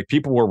on it. Like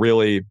people were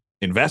really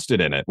invested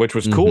in it, which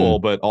was cool,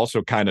 but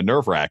also kind of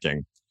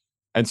nerve-wracking.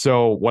 And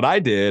so what I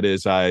did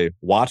is I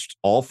watched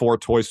all 4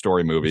 Toy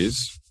Story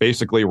movies,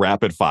 basically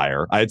rapid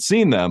fire. I had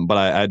seen them, but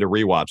I had to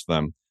rewatch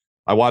them.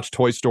 I watched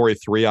Toy Story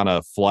 3 on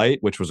a flight,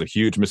 which was a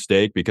huge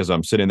mistake because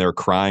I'm sitting there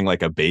crying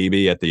like a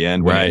baby at the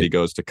end when Andy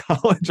goes to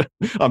college.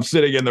 I'm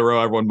sitting in the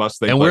row. Everyone must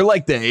think. And we're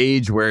like the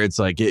age where it's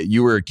like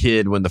you were a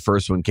kid when the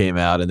first one came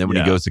out. And then when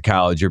he goes to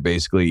college, you're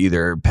basically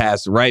either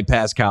right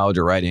past college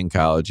or right in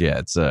college. Yeah,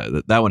 it's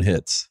that one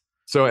hits.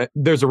 So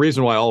there's a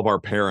reason why all of our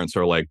parents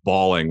are like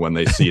bawling when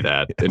they see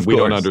that. And we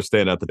don't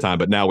understand at the time,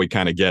 but now we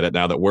kind of get it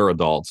now that we're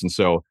adults. And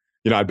so,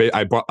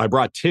 I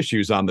brought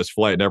tissues on this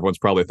flight and everyone's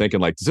probably thinking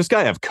like, does this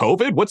guy have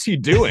COVID? What's he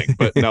doing?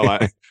 But no,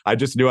 I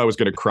just knew I was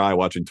going to cry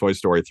watching Toy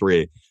Story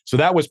 3. So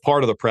that was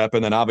part of the prep.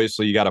 And then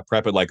obviously you got to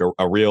prep it like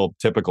a real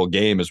typical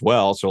game as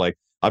well. So like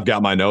I've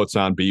got my notes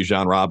on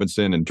Bijan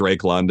Robinson and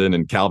Drake London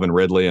and Calvin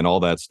Ridley and all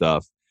that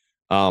stuff.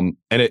 And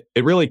it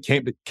really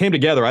came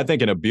together, I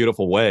think, in a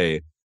beautiful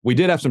way. We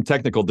did have some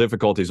technical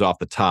difficulties off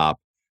the top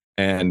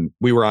and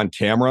we were on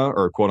camera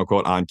or quote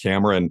unquote on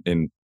camera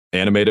in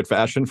animated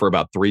fashion for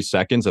about 3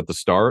 seconds at the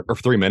start, or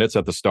 3 minutes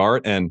at the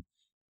start. And,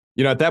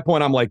 at that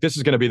point, I'm like, this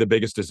is going to be the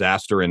biggest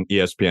disaster in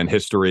ESPN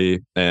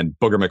history. And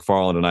Booger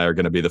McFarland and I are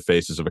going to be the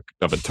faces of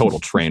a total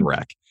train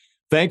wreck.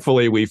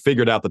 Thankfully, we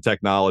figured out the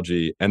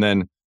technology, and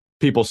then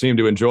people seemed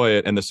to enjoy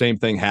it. And the same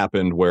thing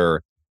happened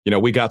where,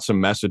 we got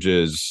some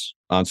messages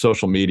on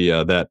social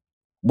media that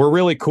were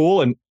really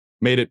cool and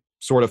made it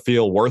sort of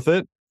feel worth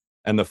it.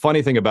 And the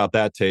funny thing about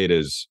that, Tate,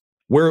 is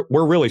we're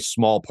really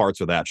small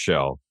parts of that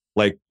show.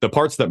 Like, the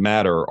parts that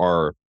matter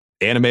are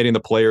animating the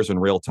players in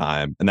real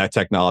time, and that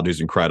technology is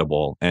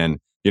incredible. And,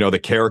 the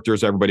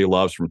characters everybody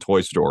loves from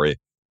Toy Story,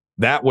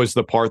 that was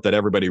the part that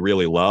everybody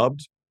really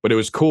loved. But it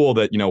was cool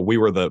that, we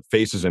were the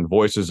faces and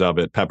voices of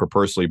it, Pepper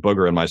Pursley,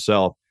 Booger, and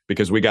myself,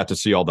 because we got to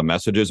see all the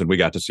messages and we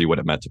got to see what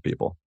it meant to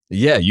people.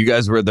 Yeah, you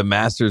guys were the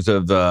masters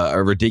of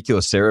a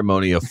ridiculous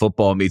ceremony of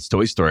football meets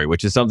Toy Story,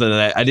 which is something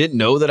that I didn't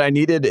know that I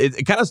needed.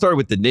 It kind of started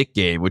with the Nick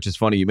game, which is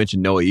funny. You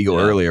mentioned Noah Eagle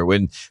earlier.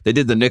 When they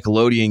did the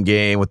Nickelodeon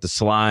game with the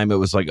slime, it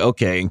was like,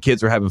 okay, and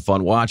kids were having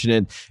fun watching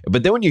it.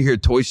 But then when you hear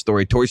Toy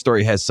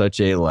Story has such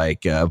a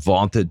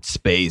vaunted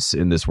space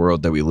in this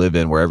world that we live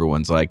in, where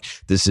everyone's like,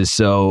 this is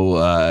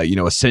so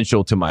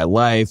essential to my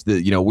life.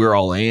 That we're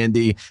all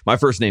Andy. My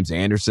first name's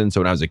Anderson, so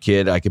when I was a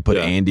kid, I could put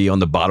Andy on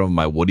the bottom of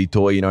my Woody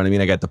toy. You know what I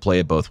mean? I got to play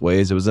it both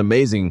ways. It was an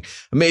amazing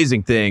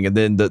thing. And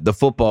then the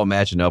football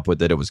matching up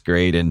with it was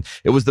great. And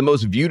it was the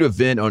most viewed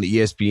event on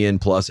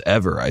ESPN Plus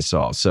ever I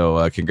saw.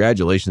 So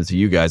congratulations to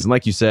you guys. And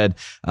like you said,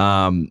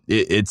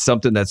 it's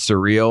something that's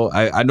surreal.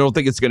 I don't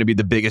think it's going to be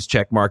the biggest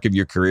check mark of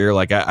your career.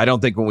 Like, I don't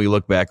think when we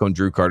look back on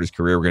Drew Carter's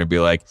career, we're going to be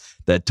like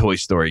that Toy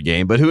Story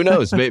game. But who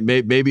knows?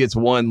 Maybe it's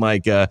one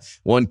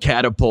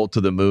catapult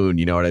to the moon.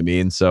 You know what I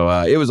mean? So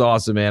it was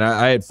awesome, man.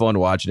 I had fun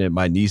watching it.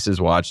 My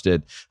nieces watched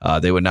it.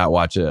 They would not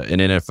watch an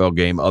NFL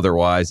game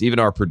otherwise. Even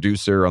our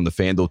producer on the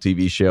FanDuel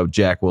TV show,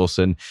 Jack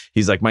Wilson,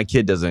 he's like, my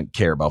kid doesn't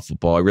care about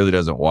football. He really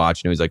doesn't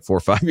watch. He's like 4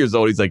 or 5 years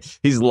old. He's like,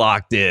 he's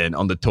locked in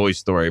on the Toy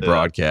Story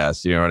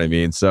broadcast. You know what I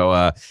mean?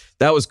 So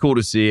that was cool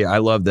to see. I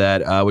love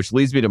that, which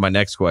leads me to my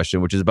next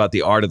question, which is about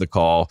the art of the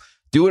call.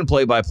 Doing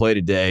play-by-play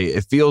today,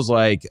 it feels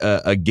like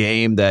a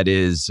game that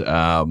is,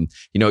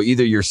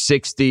 either you're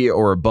 60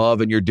 or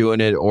above and you're doing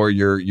it, or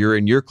you're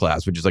in your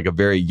class, which is like a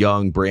very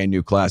young, brand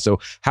new class. So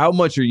how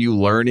much are you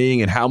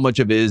learning, and how much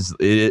of it is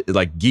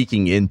like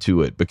geeking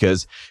into it?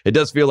 Because it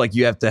does feel like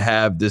you have to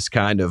have this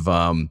kind of,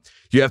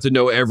 you have to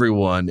know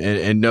everyone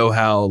and know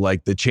how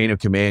like the chain of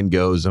command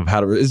goes of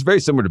how to. It's very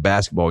similar to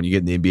basketball when you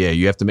get in the NBA.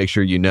 You have to make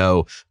sure you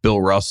know Bill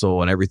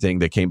Russell and everything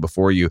that came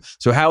before you.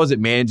 So how is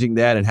it managing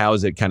that, and how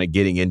is it kind of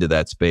getting into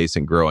that space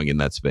and growing in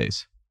that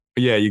space?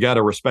 Yeah, you got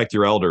to respect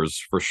your elders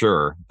for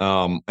sure.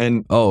 And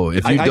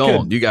if you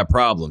don't, you got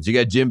problems. You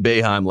got Jim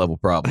Boeheim level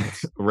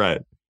problems. Right.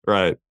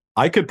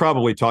 I could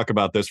probably talk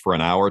about this for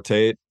an hour,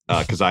 Tate.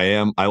 Because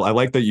I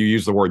like that you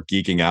use the word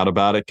geeking out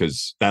about it,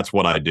 because that's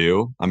what I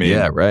do. I mean,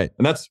 yeah, right.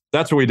 And that's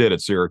what we did at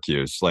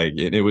Syracuse. Like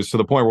it was to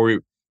the point where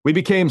we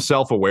became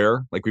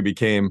self-aware. Like, we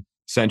became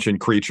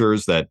sentient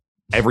creatures that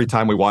every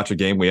time we watch a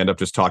game, we end up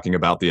just talking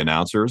about the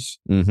announcers.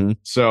 Mm-hmm.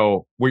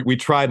 So we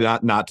tried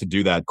not to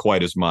do that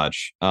quite as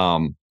much.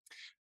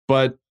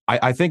 But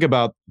I think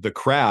about the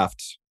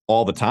craft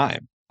all the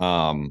time.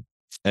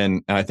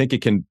 And I think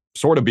it can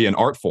sort of be an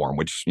art form,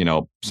 which,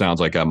 sounds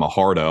like I'm a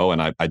hardo,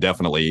 and I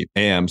definitely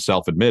am,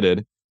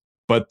 self-admitted.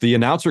 But the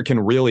announcer can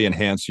really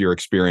enhance your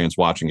experience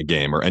watching a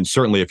game, and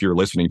certainly if you're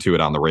listening to it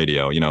on the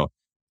radio. You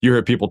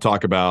hear people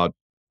talk about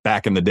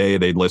back in the day,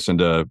 they'd listen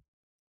to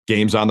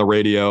games on the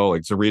radio.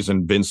 It's the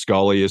reason Vince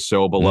Scully is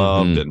so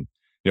beloved. And,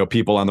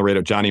 people on the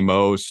radio, Johnny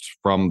Most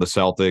from the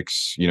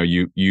Celtics,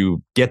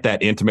 you get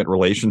that intimate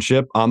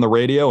relationship on the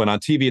radio, and on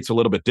TV, it's a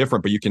little bit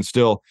different, but you can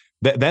still,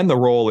 then the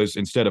role is,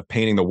 instead of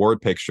painting the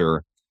word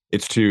picture,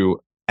 it's to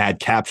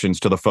add captions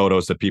to the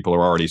photos that people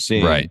are already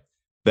seeing. Right.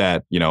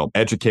 That,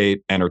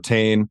 educate,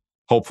 entertain.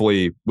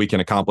 Hopefully we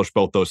can accomplish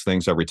both those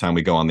things every time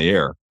we go on the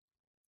air.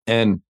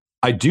 And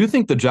I do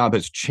think the job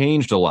has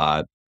changed a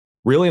lot,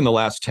 really, in the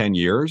last 10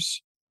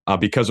 years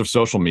because of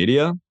social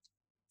media.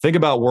 Think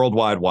about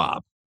Worldwide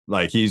Wob.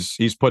 Like, he's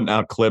putting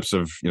out clips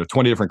of,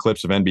 20 different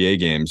clips of NBA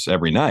games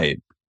every night.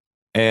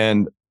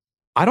 And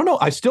I don't know.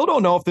 I still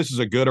don't know if this is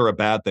a good or a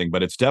bad thing,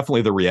 but it's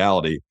definitely the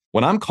reality.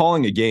 When I'm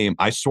calling a game,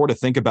 I sort of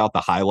think about the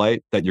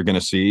highlight that you're going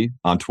to see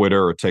on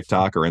Twitter or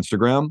TikTok or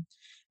Instagram,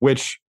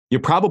 which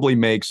it probably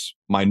makes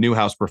my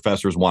Newhouse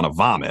professors want to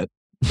vomit,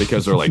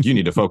 because they're like, you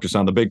need to focus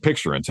on the big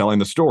picture and telling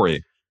the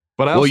story.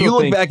 But I also you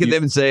look back at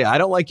them and say, I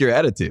don't like your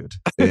attitude,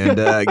 and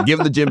give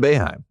them the Jim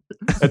Boeheim.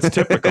 It's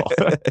typical.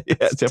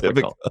 It's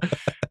typical.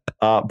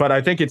 But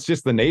I think it's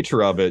just the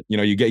nature of it.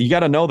 You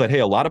got to know that, hey,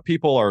 a lot of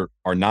people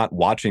are not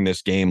watching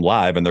this game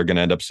live, and they're going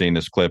to end up seeing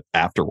this clip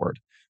afterward.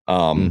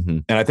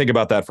 And I think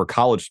about that for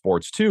college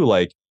sports too.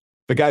 Like,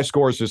 the guy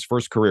scores his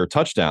first career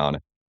touchdown,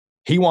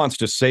 he wants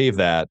to save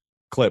that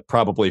clip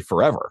probably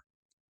forever.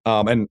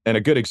 And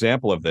a good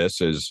example of this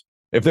is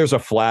if there's a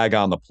flag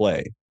on the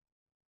play,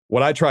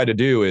 what I try to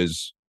do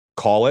is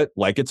call it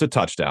like it's a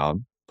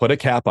touchdown, put a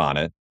cap on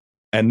it,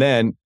 and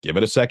then give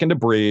it a second to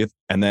breathe.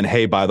 And then,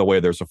 hey, by the way,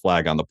 there's a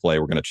flag on the play.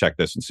 We're going to check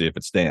this and see if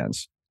it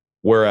stands.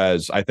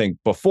 Whereas I think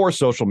before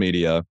social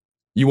media,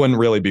 you wouldn't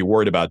really be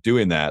worried about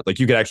doing that. Like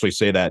you could actually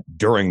say that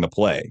during the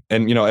play.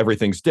 And,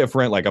 everything's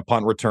different. Like a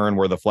punt return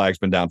where the flag's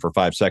been down for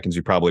 5 seconds,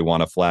 you probably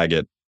want to flag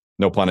it.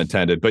 No pun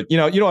intended. But, you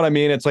know what I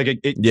mean? It's like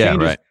it changes.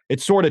 Right.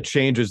 It sort of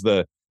changes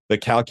the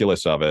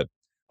calculus of it.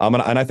 And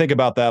I think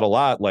about that a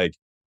lot. Like,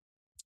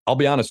 I'll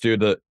be honest,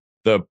 dude,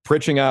 the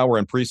Pritching Hour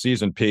and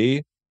preseason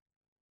P,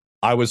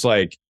 I was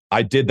like,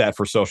 I did that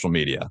for social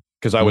media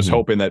because I was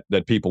hoping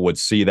that people would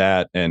see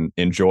that and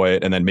enjoy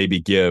it and then maybe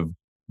give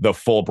the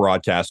full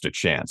broadcast a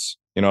chance.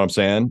 You know what I'm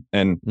saying?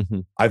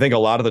 And I think a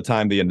lot of the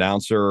time the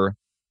announcer,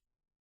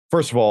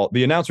 first of all,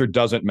 the announcer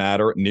doesn't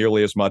matter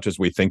nearly as much as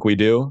we think we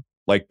do.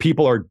 Like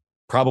people are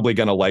probably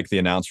going to like the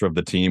announcer of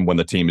the team when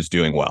the team is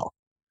doing well.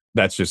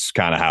 That's just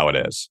kind of how it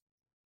is.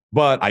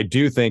 But I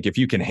do think if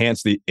you can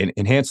enhance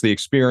the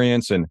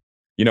experience and,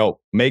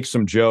 make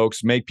some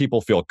jokes, make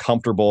people feel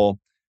comfortable,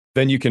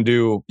 then you can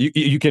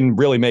you can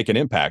really make an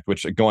impact,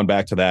 which going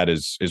back to that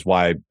is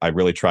why I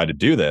really try to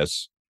do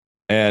this.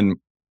 And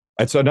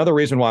it's another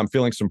reason why I'm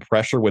feeling some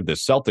pressure with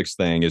this Celtics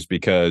thing is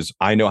because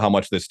I know how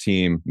much this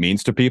team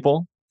means to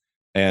people.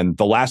 And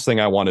the last thing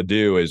I want to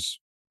do is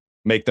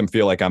make them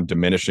feel like I'm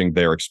diminishing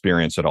their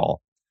experience at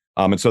all.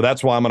 And so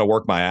that's why I'm going to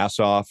work my ass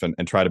off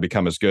and try to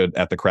become as good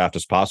at the craft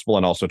as possible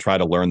and also try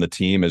to learn the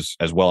team as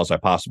well as I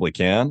possibly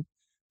can,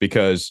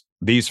 because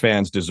these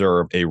fans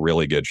deserve a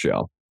really good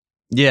show.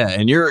 Yeah,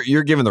 and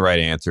you're giving the right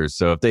answers.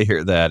 So if they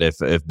hear that,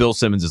 if Bill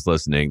Simmons is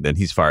listening, then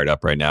he's fired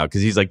up right now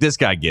because he's like, this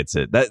guy gets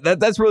it.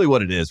 That's really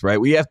what it is, right?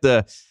 We have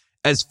to,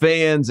 as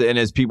fans and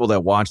as people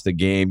that watch the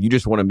game, you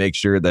just want to make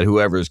sure that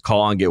whoever is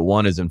calling it,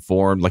 one, is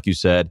informed, like you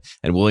said,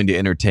 and willing to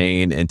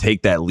entertain and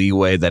take that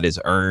leeway that is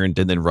earned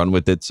and then run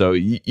with it. So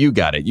you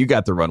got it. You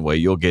got the runway.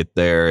 You'll get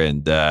there.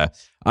 And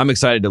I'm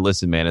excited to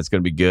listen, man. It's going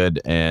to be good.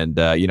 And,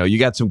 you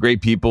got some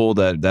great people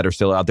that are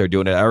still out there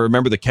doing it. I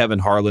remember the Kevin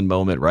Harlan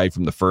moment, right,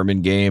 from the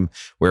Furman game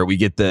where we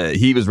get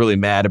he was really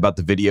mad about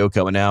the video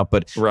coming out,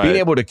 but being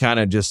able to kind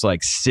of just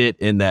like sit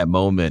in that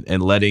moment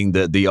and letting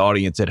the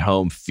audience at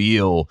home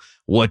feel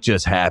what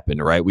just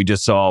happened, right? We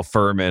just saw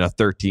Furman, a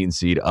 13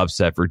 seed,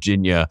 upset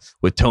Virginia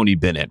with Tony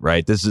Bennett,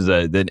 right? This is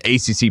an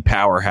ACC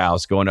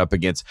powerhouse going up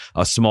against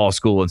a small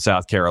school in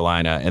South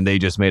Carolina, and they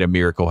just made a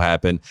miracle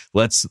happen.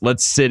 Let's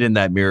sit in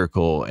that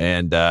miracle,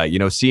 and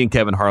seeing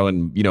Kevin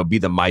Harlan, be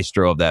the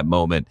maestro of that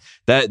moment.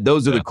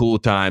 Those are the cool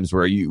times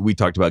where we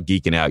talked about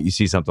geeking out. You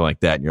see something like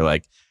that, and you're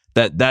like,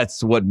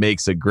 that's what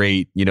makes a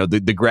great, the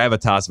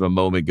gravitas of a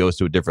moment goes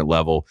to a different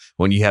level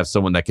when you have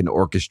someone that can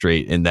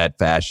orchestrate in that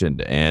fashion.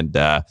 And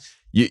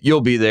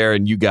you'll be there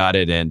and you got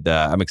it. And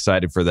I'm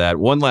excited for that.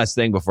 One last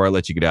thing before I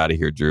let you get out of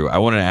here, Drew. I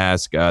want to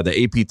ask,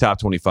 the AP Top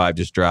 25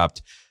 just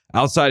dropped.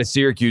 Outside of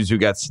Syracuse, who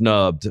got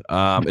snubbed,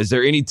 is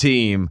there any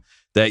team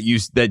that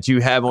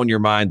you have on your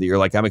mind that you're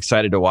like, I'm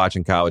excited to watch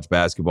in college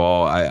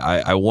basketball?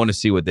 I want to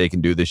see what they can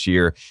do this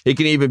year. It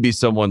can even be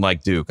someone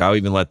like Duke. I'll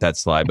even let that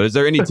slide. But is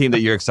there any team that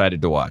you're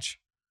excited to watch?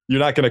 You're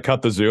not going to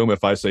cut the Zoom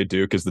if I say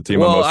Duke is the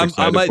team I'm most excited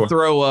for? I might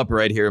throw up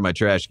right here in my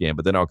trash can,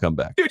 but then I'll come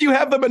back. Dude, you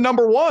have them at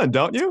number 1,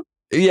 don't you?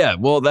 Yeah,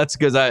 well, that's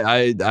because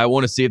I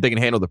want to see if they can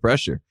handle the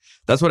pressure.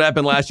 That's what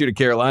happened last year to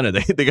Carolina.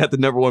 They got the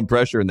number 1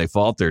 pressure and they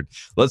faltered.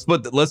 Let's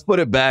put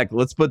it back.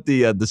 Let's put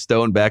the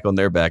stone back on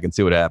their back and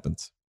see what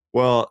happens.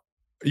 Well,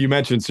 you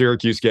mentioned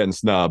Syracuse getting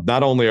snubbed.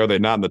 Not only are they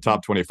not in the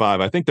top 25,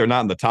 I think they're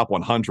not in the top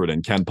 100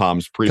 in Ken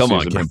Palm's preseason. Come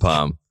on, Ken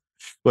Palm.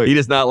 He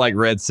does not like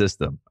red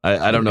system.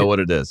 I don't know what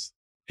it is.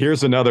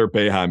 Here's another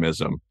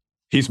Boeheimism.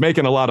 He's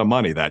making a lot of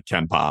money, that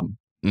Ken Palm,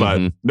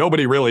 but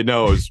nobody really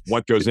knows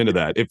what goes into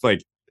that. If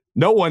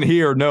no one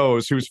here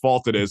knows whose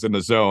fault it is in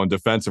the zone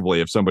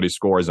defensively if somebody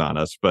scores on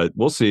us, but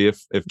we'll see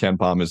if Ken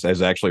Palm is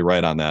actually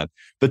right on that.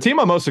 The team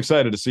I'm most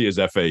excited to see is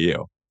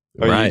FAU.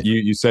 Right.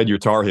 You said your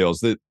Tar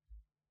Heels.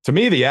 To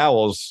me, the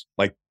Owls,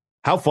 like,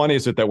 how funny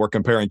is it that we're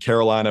comparing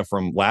Carolina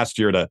from last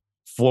year to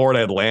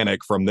Florida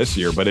Atlantic from this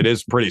year? But it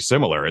is pretty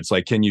similar. It's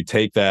like, can you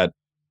take that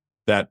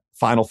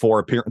Final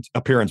Four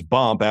appearance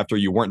bump after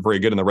you weren't very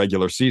good in the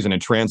regular season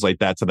and translate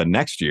that to the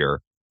next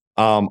year?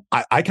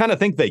 I kind of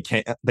think they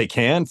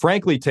can.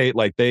 Frankly, Tate,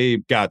 like, they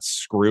got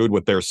screwed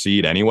with their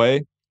seed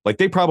anyway. Like,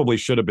 they probably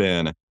should have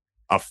been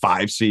a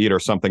 5 seed or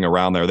something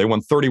around there. They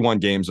won 31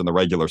 games in the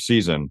regular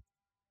season.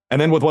 And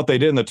then with what they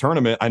did in the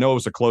tournament, I know it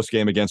was a close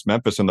game against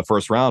Memphis in the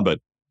first round, but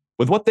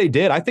with what they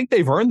did, I think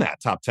they've earned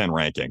that top 10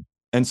 ranking.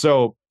 And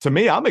so to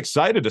me, I'm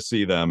excited to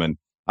see them. And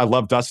I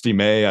love Dusty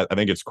May. I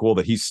think it's cool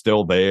that he's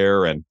still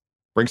there and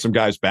bring some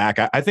guys back.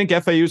 I think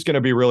FAU is going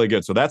to be really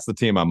good. So that's the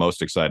team I'm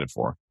most excited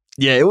for.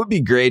 Yeah, it would be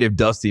great if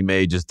Dusty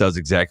May just does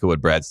exactly what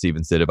Brad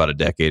Stevens did about a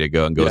decade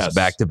ago and goes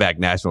back-to-back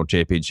national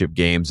championship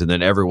games. And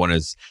then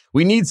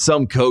we need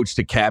some coach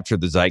to capture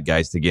the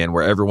zeitgeist again,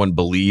 where everyone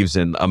believes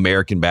in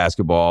American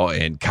basketball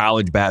and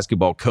college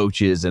basketball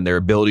coaches and their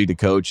ability to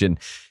coach. And,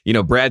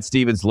 Brad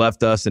Stevens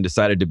left us and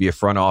decided to be a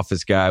front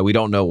office guy. We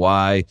don't know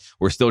why.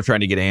 We're still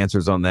trying to get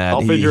answers on that.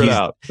 I'll figure it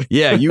out.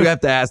 Yeah, you have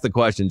to ask the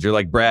questions. You're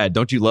like, Brad,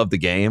 don't you love the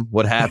game?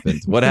 What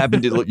happened? What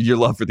happened to your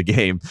love for the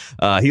game?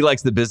 He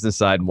likes the business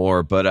side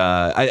more, but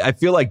I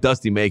feel like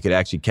Dusty May could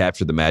actually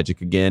capture the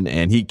magic again,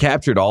 and he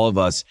captured all of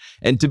us.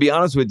 And to be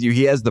honest with you,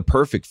 he has the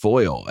perfect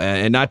foil.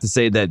 And not to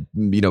say that,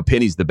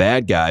 Penny's the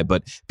bad guy,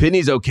 but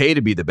Penny's okay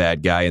to be the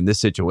bad guy in this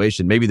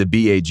situation, maybe the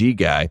BAG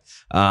guy.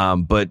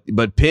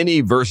 But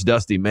Penny versus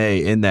Dusty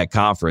May in that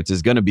conference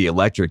is going to be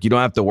electric. You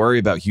don't have to worry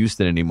about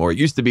Houston anymore. It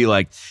used to be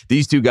like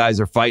these two guys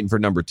are fighting for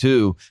number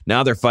 2.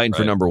 Now they're fighting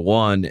for number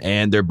 1,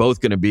 and they're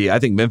both going to be, I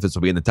think Memphis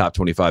will be in the top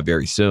 25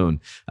 very soon.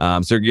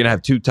 So you're going to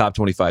have 2 top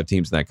 25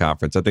 teams in that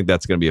conference. I think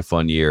that's going to be a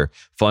fun year,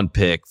 fun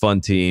pick,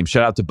 fun team.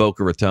 Shout out to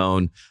Boca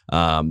Raton.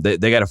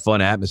 They got a fun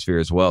atmosphere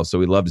as well. So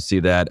we'd love to see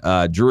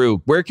that. Drew,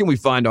 where can we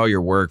find all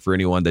your work for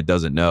anyone that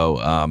doesn't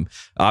know?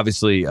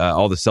 Obviously,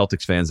 all the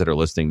Celtics fans that are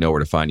listening know where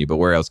to find you, but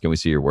where else can we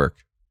see your work?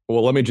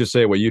 Well, let me just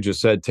say what you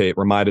just said, Tate,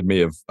 reminded me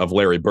of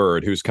Larry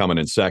Bird, who's coming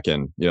in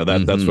second.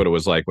 That's what it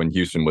was like when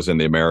Houston was in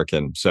the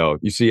American. So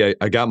you see,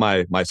 I got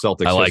my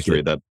Celtics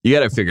history that you got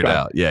to figure it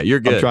out. Yeah, you're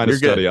good. I'm trying to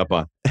study up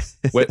on.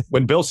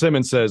 When Bill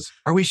Simmons says,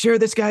 "Are we sure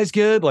this guy's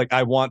good?" Like,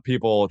 I want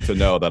people to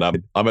know that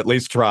I'm at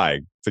least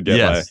trying to get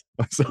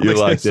my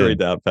Celtics history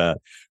down pat.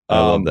 I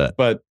love that.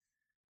 But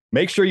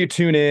make sure you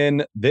tune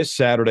in this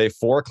Saturday,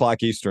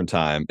 4:00 Eastern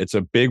time. It's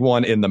a big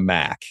one in the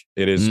MAC.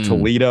 It is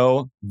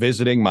Toledo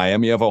visiting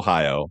Miami of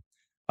Ohio.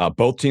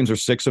 Both teams are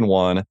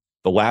 6-1.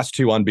 The last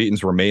 2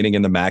 unbeatens remaining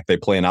in the MAC. They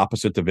play in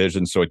opposite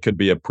divisions, so it could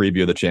be a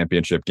preview of the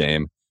championship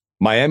game.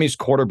 Miami's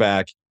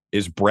quarterback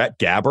is Brett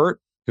Gabbert,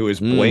 who is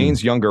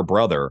Blaine's younger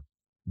brother.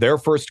 Their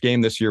first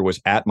game this year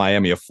was at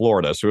Miami of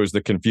Florida, so it was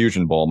the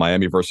Confusion Bowl,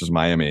 Miami versus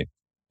Miami.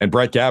 And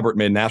Brett Gabbert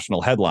made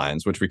national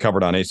headlines, which we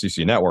covered on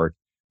ACC Network,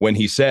 when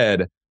he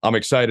said, "I'm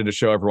excited to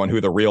show everyone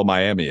who the real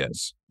Miami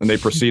is." And they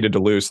proceeded to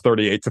lose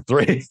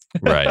 38-3.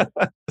 Right.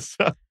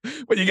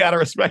 But you got to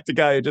respect a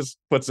guy who just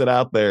puts it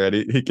out there. And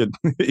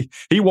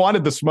he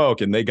wanted the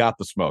smoke, and they got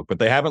the smoke. But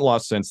they haven't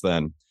lost since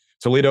then.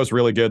 Toledo's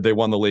really good. They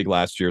won the league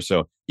last year.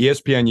 So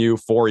ESPNU,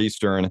 4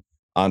 Eastern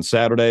on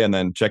Saturday. And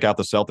then check out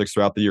the Celtics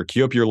throughout the year.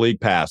 Queue up your league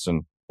pass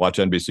and watch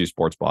NBC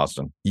Sports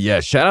Boston. Yeah,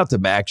 shout out to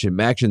Maction.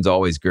 Maction's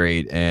always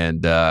great.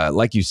 And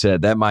like you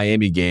said, that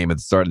Miami game at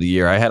the start of the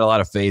year, I had a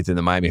lot of faith in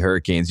the Miami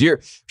Hurricanes.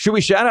 Should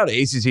we shout out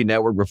ACC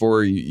Network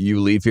before you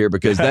leave here?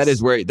 Because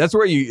that's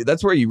where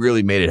you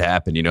really made it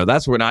happen.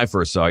 That's when I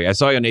first saw you. I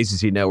saw you on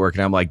ACC Network,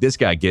 and I'm like, this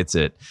guy gets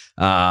it.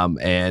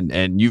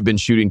 And you've been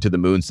shooting to the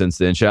moon since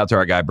then. Shout out to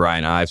our guy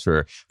Brian Ives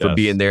for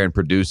being there and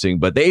producing.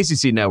 But the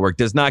ACC Network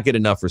does not get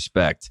enough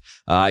respect.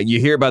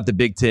 You hear about the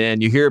Big Ten,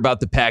 you hear about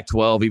the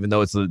Pac-12, even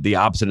though it's the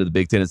opposite of the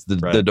Big Ten. It's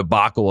the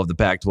debacle of the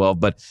Pac-12,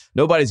 but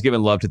nobody's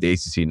giving love to the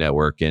ACC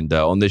Network. And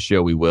on this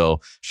show, we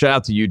will. Shout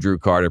out to you, Drew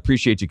Carter.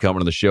 Appreciate you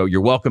coming on the show.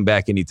 You're welcome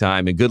back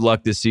anytime, and good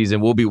luck this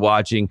season. We'll be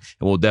watching,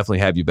 and we'll definitely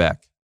have you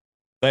back.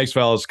 Thanks,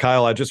 fellas.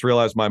 Kyle, I just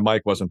realized my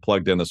mic wasn't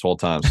plugged in this whole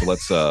time, so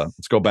let's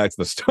go back to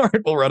the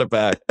start. We'll run it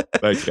back.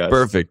 Thanks, guys.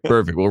 Perfect.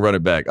 We'll run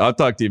it back. I'll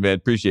talk to you, man.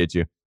 Appreciate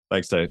you.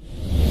 Thanks, Tate.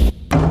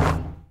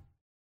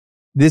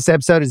 This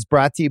episode is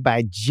brought to you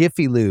by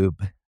Jiffy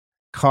Lube.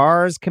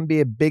 Cars can be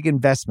a big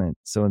investment,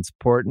 so it's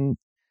important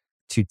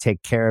to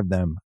take care of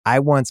them. I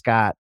once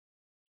got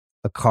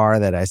a car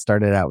that I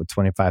started out with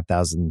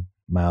 25,000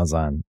 miles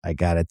on. I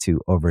got it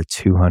to over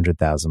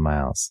 200,000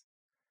 miles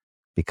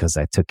because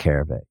I took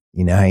care of it.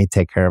 You know how you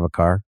take care of a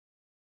car?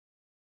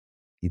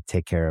 You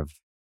take care of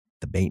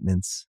the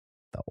maintenance,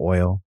 the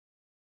oil,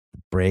 the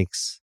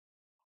brakes,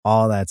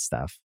 all that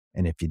stuff.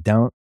 And if you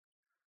don't,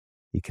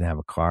 you can have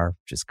a car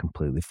just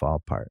completely fall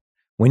apart.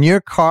 When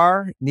your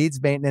car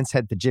needs maintenance,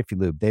 head to Jiffy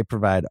Lube. They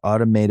provide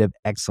automotive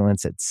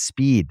excellence at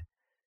speed.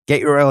 Get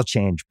your oil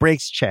change,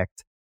 brakes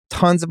checked,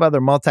 tons of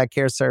other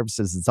multi-care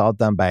services. It's all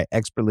done by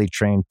expertly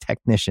trained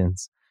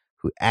technicians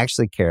who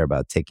actually care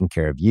about taking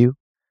care of you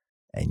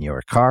and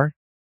your car.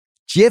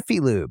 Jiffy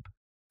Lube,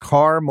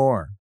 car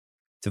more.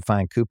 To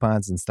find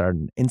coupons and start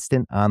an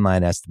instant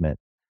online estimate,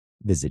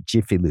 visit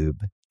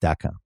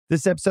jiffylube.com.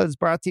 This episode is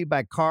brought to you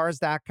by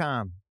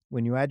Cars.com.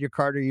 When you add your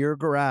car to your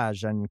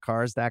garage on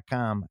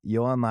Cars.com,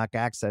 you'll unlock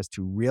access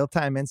to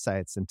real-time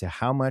insights into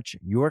how much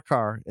your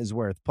car is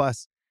worth.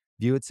 Plus,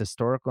 view its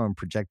historical and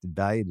projected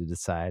value to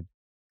decide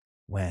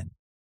when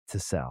to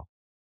sell.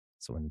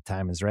 So when the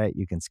time is right,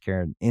 you can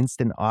secure an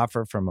instant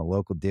offer from a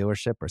local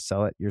dealership or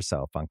sell it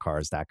yourself on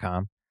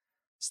Cars.com.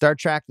 Start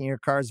tracking your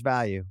car's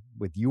value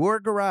with your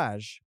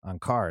garage on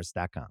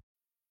Cars.com.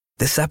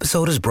 This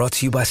episode is brought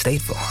to you by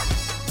State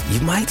Farm. You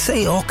might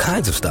say all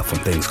kinds of stuff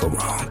when things go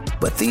wrong,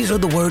 but these are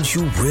the words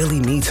you really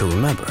need to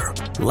remember.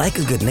 Like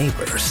a good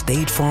neighbor,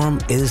 State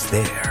Farm is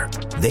there.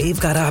 They've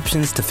got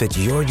options to fit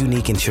your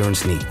unique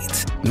insurance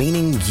needs,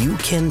 meaning you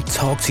can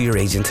talk to your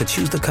agent to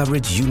choose the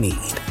coverage you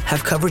need.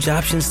 Have coverage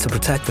options to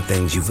protect the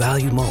things you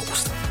value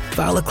most.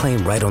 File a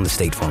claim right on the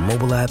State Farm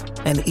mobile app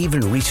and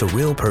even reach a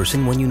real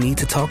person when you need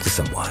to talk to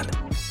someone.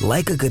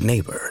 Like a good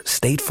neighbor,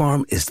 State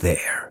Farm is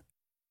there.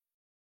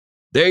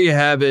 There you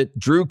have it.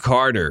 Drew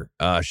Carter.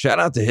 Shout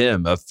out to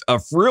him. A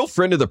real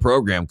friend of the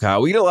program,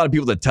 Kyle. We get a lot of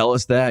people that tell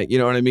us that, you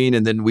know what I mean?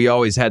 And then we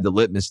always had the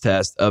litmus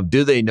test of,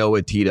 do they know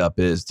what teed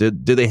up is? Do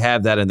they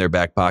have that in their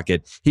back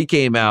pocket? He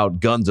came out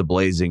guns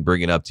a-blazing,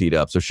 bringing up teed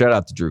up. So shout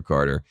out to Drew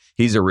Carter.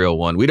 He's a real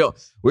one. We got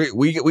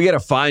to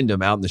find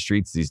him out in the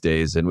streets these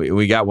days. And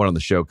we got one on the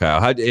show,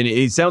 Kyle. And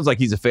he sounds like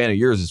he's a fan of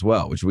yours as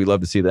well, which we'd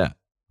love to see that.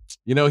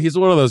 You know, he's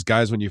one of those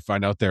guys when you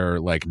find out they're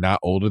like not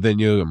older than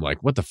you, I'm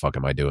like, what the fuck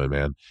am I doing,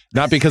 man?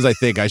 Not because I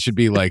think I should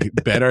be like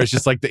better. It's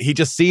just like he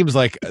just seems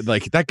like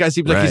that guy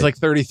seems like he's like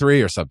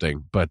 33 or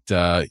something. But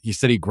he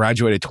said he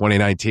graduated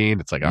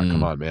 2019. It's like, oh,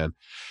 come on, man.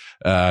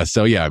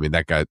 So yeah, I mean,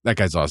 that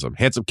guy's awesome.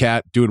 Handsome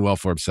cat, doing well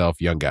for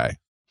himself, young guy.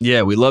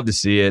 Yeah, we love to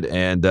see it.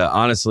 And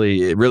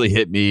honestly, it really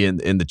hit me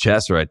in the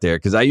chest right there,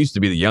 because I used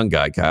to be the young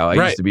guy, Kyle. I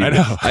used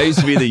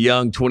to be the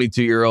young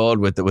 22-year-old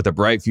with a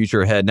bright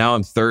future ahead. Now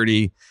I'm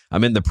 30.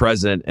 I'm in the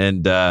present,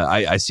 and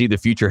I see the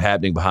future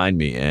happening behind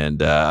me.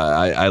 And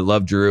I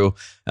love Drew.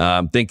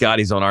 Thank God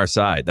he's on our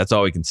side. That's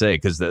all we can say,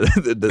 because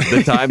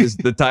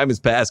the time is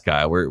past,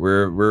 Kyle.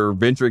 We're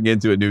venturing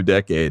into a new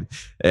decade.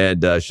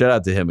 And shout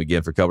out to him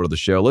again for coming to the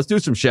show. Let's do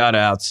some shout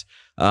outs.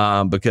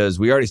 Because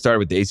we already started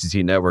with the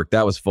ACC Network.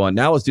 That was fun.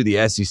 Now let's do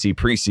the SEC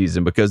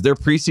preseason, because their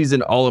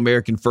preseason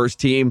All-American first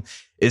team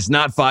is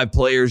not 5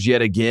 players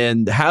yet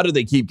again. How do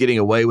they keep getting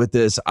away with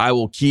this? I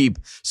will keep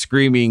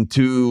screaming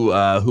to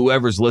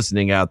whoever's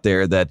listening out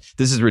there that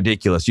this is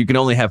ridiculous. You can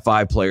only have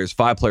 5 players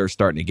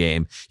starting a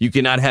game. You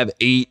cannot have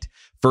 8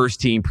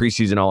 first-team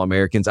preseason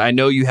All-Americans. I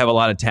know you have a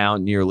lot of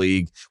talent in your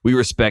league. We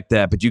respect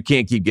that, but you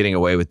can't keep getting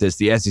away with this.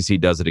 The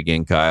SEC does it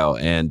again, Kyle,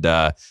 and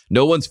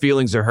no one's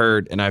feelings are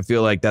hurt, and I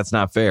feel like that's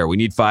not fair. We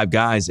need 5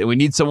 guys, and we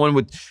need someone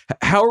with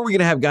 – how are we going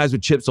to have guys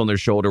with chips on their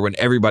shoulder when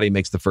everybody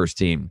makes the first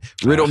team?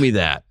 Riddle me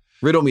that.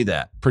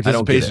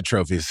 Participation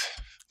trophies.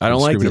 I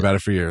don't like it. About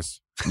it for years.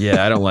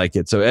 Yeah, I don't like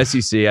it. So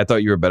SEC, I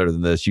thought you were better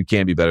than this. You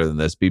can be better than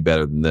this. Be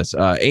better than this.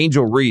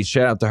 Angel Reese,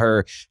 shout out to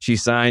her. She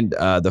signed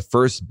the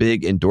first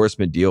big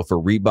endorsement deal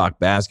for Reebok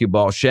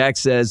basketball. Shaq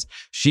says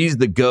she's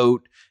the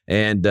GOAT,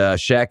 and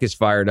Shaq is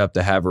fired up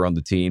to have her on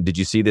the team. Did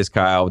you see this,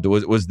 Kyle?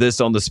 Was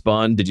this on the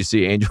Spun? Did you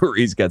see Angel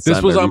Reese got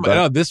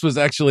signed? This was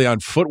actually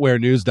on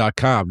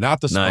footwearnews.com, not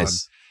the Spun.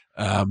 Nice.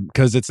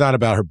 Because it's not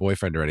about her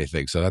boyfriend or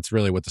anything. So that's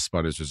really what the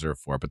Spun is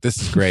reserved for. But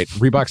this is great.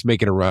 Reebok's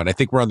making a run. I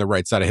think we're on the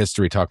right side of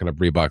history talking to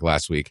Reebok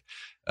last week.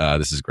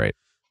 This is great.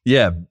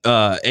 Yeah.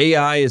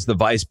 AI is the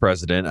vice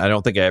president. I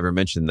don't think I ever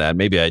mentioned that.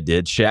 Maybe I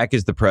did. Shaq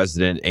is the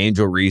president.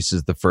 Angel Reese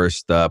is the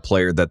first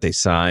player that they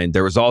signed.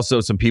 There was also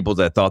some people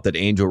that thought that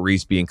Angel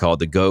Reese being called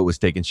the GOAT was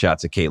taking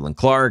shots at Caitlin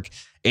Clark.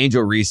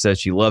 Angel Reese says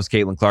she loves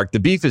Caitlin Clark. The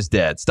beef is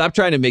dead. Stop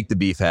trying to make the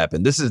beef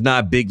happen. This is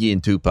not Biggie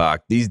and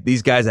Tupac.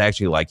 These guys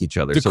actually like each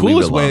other. The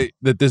coolest way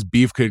that this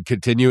beef could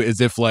continue is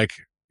if Allstate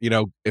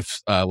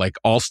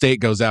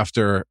goes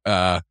after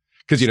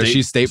because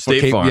she's State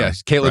Farm. Yeah,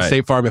 Caitlin right.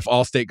 State Farm. If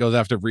Allstate goes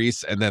after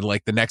Reese, and then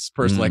like the next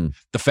person, like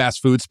the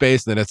fast food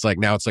space, then it's like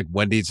now it's like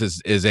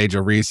Wendy's is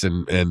Angel Reese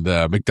and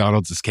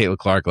McDonald's is Caitlin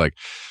Clark. Like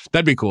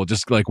that'd be cool.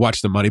 Just like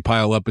watch the money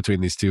pile up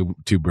between these two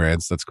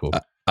brands. That's cool.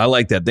 I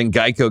like that. Then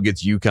Geico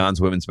gets UConn's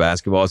women's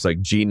basketball. It's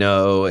like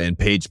Gino and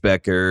Paige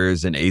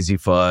Beckers and AZ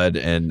Fudd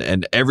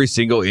and every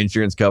single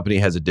insurance company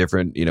has a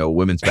different,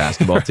 women's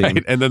basketball team.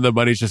 Right. And then the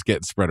money's just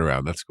getting spread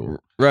around. That's cool.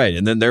 Right.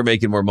 And then they're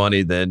making more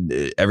money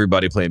than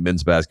everybody playing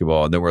men's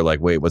basketball. And then we're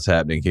like, wait, what's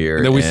happening here?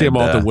 And then we see them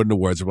all at the Wooden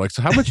Awards. We're like,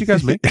 so how much you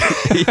guys make?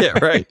 Yeah,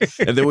 right.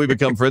 And then we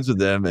become friends with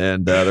them,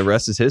 and the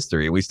rest is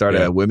history. And we start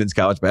a women's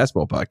college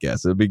basketball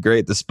podcast. It'll be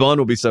great. The Spun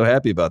will be so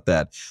happy about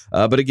that.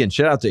 But again,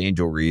 shout out to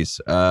Angel Reese.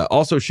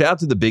 Also, shout out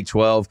to the Big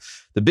 12.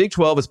 The Big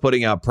 12 is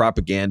putting out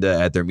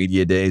propaganda at their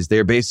media days.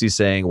 They're basically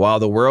saying, while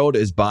the world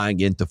is buying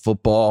into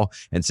football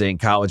and saying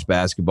college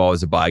basketball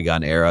is a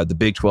bygone era, the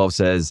Big 12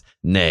 says,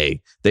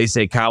 nay. They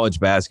say college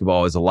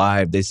basketball is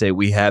alive. They say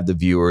we have the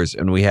viewers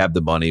and we have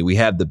the money. We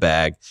have the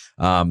bag.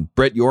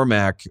 Brett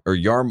Yormark, or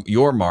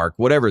Yormark,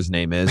 whatever his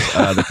name is,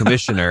 the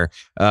commissioner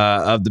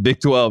of the Big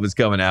 12 is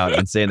coming out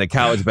and saying that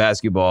college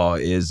basketball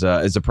is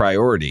a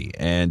priority.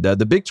 And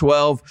the Big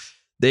 12,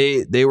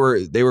 They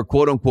were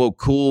quote unquote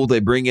cool.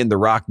 They bring in the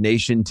Rock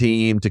Nation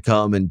team to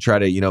come and try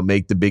to,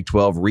 make the Big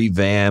 12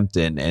 revamped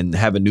and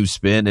have a new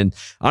spin. And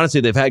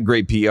honestly, they've had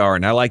great PR.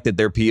 And I like that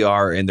their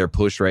PR and their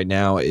push right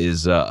now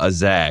is a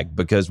zag,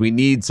 because we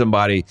need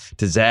somebody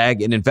to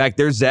zag. And in fact,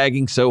 they're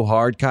zagging so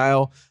hard,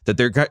 Kyle, that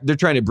they're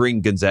trying to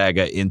bring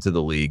Gonzaga into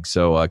the league.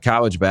 So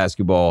college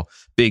basketball,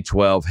 Big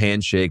 12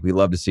 handshake. We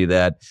love to see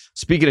that.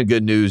 Speaking of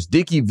good news,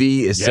 Dickie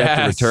V is set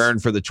to return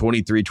for the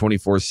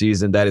 23-24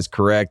 season. That is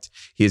correct.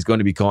 He is going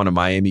to be be calling a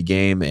Miami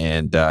game,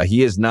 and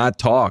he has not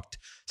talked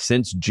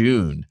since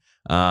June.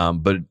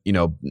 But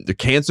they're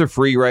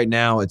cancer-free right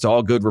now. It's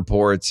all good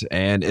reports.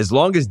 And as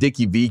long as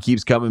Dickie V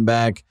keeps coming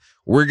back,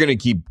 we're going to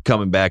keep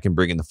coming back and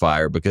bringing the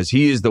fire, because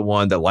he is the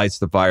one that lights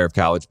the fire of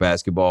college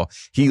basketball.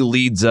 He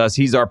leads us.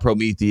 He's our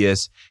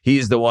Prometheus. He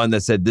is the one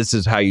that said, this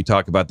is how you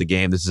talk about the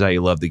game. This is how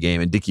you love the game.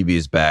 And Dickie V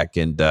is back.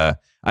 And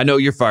I know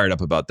you're fired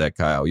up about that,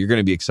 Kyle. You're going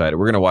to be excited.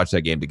 We're going to watch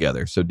that game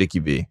together. So Dickie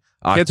V,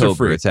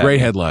 October. It's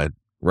great headline.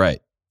 Right.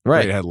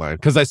 Great headline,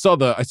 because I saw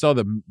the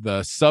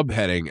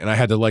subheading, and I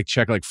had to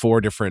check 4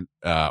 different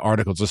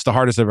articles. It's the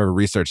hardest I've ever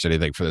researched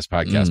anything for this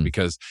podcast,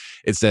 because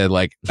it said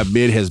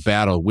amid his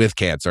battle with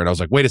cancer, and I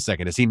was like, wait a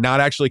second, is he not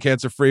actually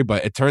cancer free?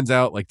 But it turns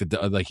out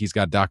he's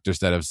got doctors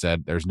that have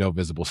said there's no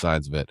visible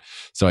signs of it,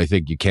 so I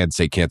think you can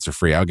say cancer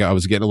free. I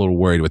was getting a little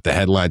worried with the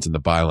headlines and the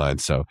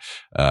bylines, so.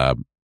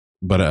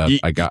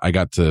 I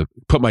got to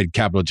put my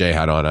capital J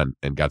hat on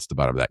and got to the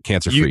bottom of that.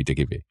 Cancer-free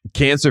Dickie V.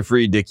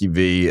 Cancer-free Dickie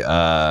V.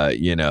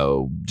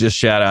 Just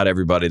shout out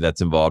everybody that's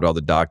involved, all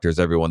the doctors,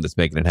 everyone that's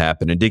making it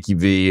happen. And Dickie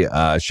V,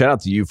 shout out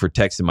to you for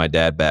texting my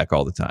dad back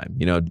all the time.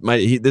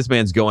 This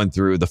man's going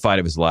through the fight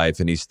of his life,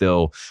 and he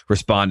still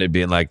responded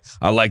being like,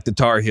 I like the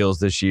Tar Heels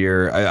this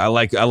year. I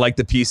like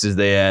the pieces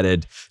they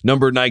added.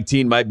 Number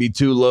 19 might be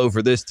too low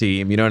for this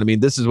team. You know what I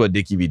mean? This is what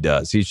Dickie V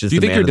does. He's just. Do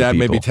you think your dad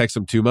maybe texts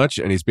him too much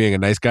and he's being a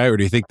nice guy, or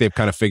do you think they've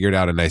kind of figured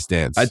out a nice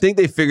dance? I think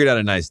they figured out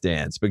a nice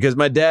dance, because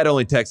my dad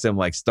only texts him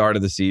start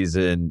of the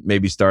season,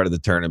 maybe start of the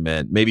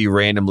tournament, maybe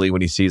randomly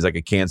when he sees a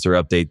cancer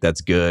update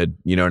that's good,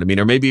 you know what I mean?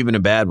 Or maybe even a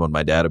bad one.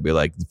 My dad will be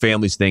like, the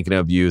family's thinking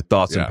of you,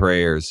 thoughts and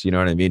prayers, you know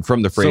what I mean?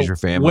 From the Frazier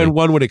family. When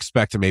one would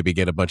expect to maybe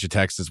get a bunch of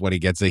texts is when he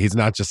gets it. He's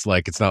not just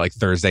it's not like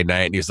Thursday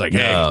night and he's like,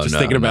 hey,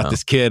 thinking about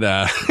this kid.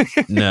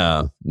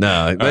 No.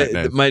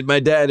 My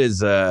dad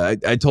is,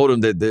 I told him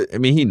that,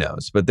 he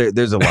knows, but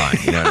there's a line,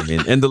 you know what I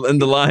mean? And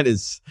the line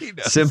is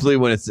simply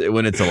when it's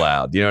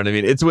allowed, you know what I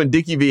mean? It's when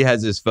Dickie V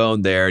has his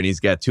phone there and he's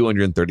got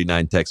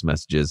 239 text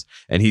messages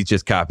and he's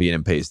just copying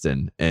and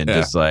pasting and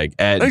just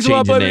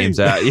changing names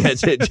out. Yeah,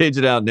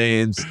 changing out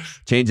names,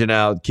 changing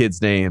out kids'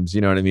 names,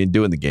 you know what I mean?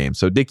 Doing the game.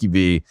 So Dickie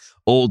V,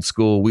 old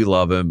school, we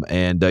love him.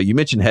 And you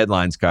mentioned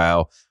headlines,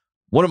 Kyle.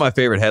 One of my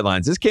favorite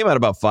headlines. This came out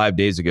about 5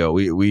 days ago.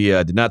 We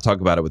did not talk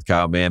about it with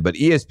Kyle Mann, but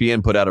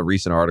ESPN put out a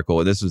recent article,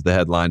 and this was the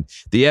headline: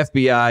 the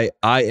FBI,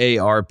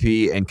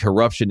 IARP, and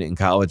corruption in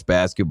college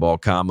basketball,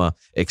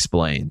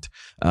 explained.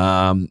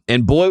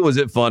 And boy, was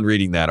it fun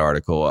reading that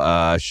article.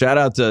 Shout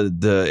out to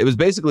it was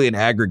basically an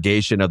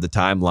aggregation of the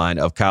timeline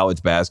of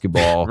college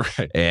basketball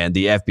and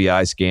the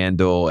FBI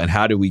scandal and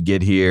how did we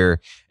get here.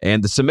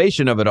 And the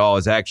summation of it all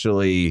is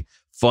actually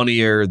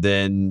funnier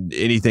than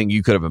anything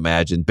you could have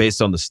imagined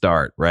based on the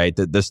start, right?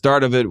 The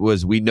start of it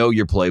was, we know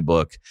your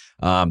playbook.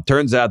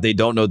 Turns out they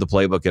don't know the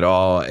playbook at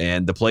all.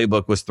 And the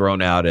playbook was thrown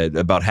out at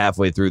about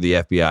halfway through the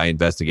FBI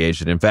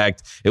investigation. In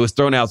fact, it was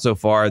thrown out so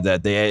far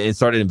that they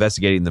started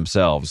investigating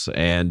themselves.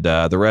 And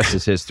the rest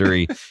is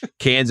history.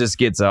 Kansas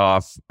gets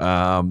off,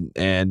 and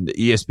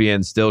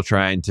ESPN's still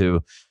trying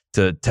to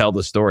tell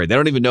the story. They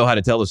don't even know how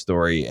to tell the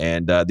story.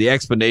 And the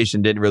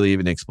explanation didn't really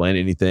even explain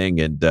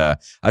anything. And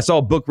I saw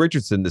Book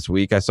Richardson this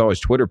week. I saw his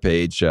Twitter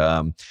page.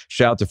 Shout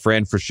out to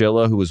Fran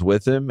Fraschilla, who was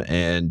with him.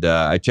 And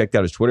I checked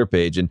out his Twitter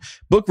page. And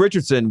Book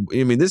Richardson,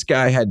 this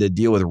guy had to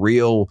deal with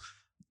real,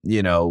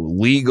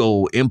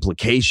 legal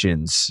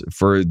implications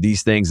for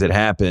these things that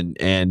happen.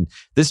 And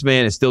this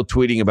man is still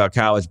tweeting about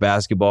college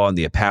basketball and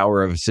the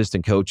power of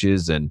assistant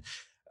coaches. And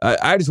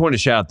I just want to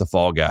shout out the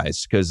Fall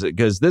Guys,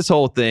 because this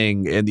whole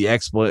thing and the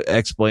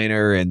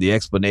explainer and the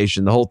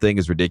explanation, the whole thing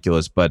is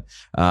ridiculous. But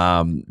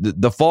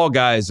the Fall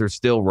Guys are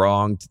still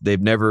wronged. They've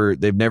never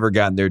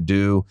gotten their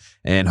due,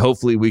 and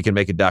hopefully we can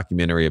make a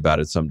documentary about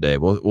it someday.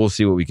 We'll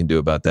see what we can do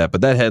about that.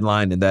 But that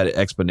headline and that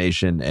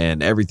explanation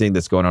and everything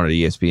that's going on at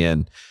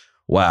ESPN.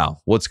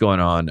 Wow, what's going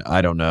on?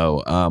 I don't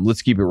know.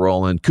 Let's keep it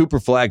rolling. Cooper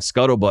Flag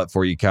scuttlebutt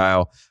for you,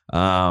 Kyle.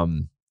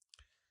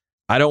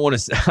 I don't want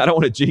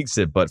to jinx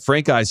it, but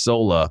Frank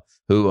Isola,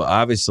 who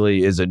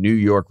obviously is a New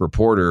York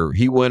reporter,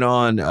 he went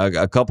on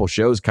a couple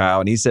shows, Kyle,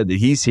 and he said that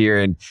he's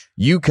hearing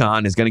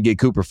UConn is going to get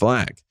Cooper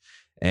Flag.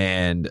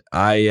 And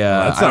I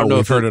don't know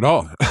if heard at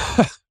all.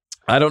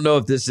 I don't know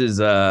if this is,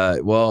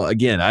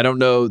 again, I don't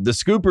know. The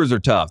scoopers are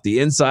tough. The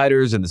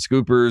insiders and the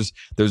scoopers,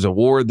 there's a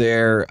war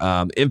there.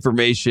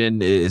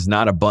 Information is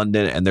not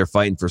abundant, and they're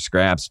fighting for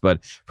scraps. But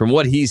from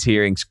what he's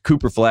hearing,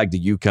 Cooper Flag to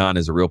UConn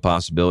is a real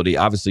possibility.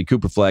 Obviously,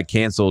 Cooper Flag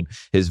canceled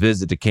his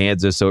visit to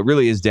Kansas, so it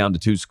really is down to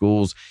 2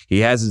 schools. He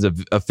has his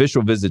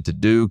official visit to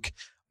Duke.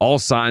 All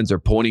signs are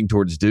pointing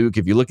towards Duke.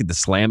 If you look at the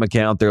Slam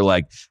account, they're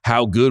like,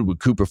 how good would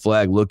Cooper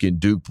Flag look in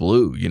Duke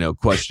blue?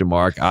 Question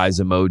mark, eyes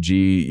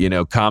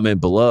emoji,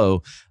 comment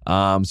below.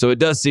 So it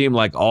does seem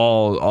like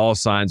all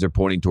signs are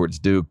pointing towards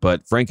Duke.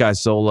 But Frank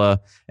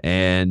Isola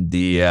and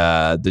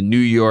the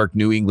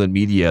New England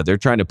media, they're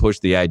trying to push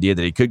the idea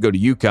that he could go to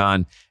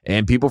UConn,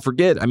 and people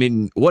forget.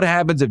 What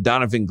happens if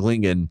Donovan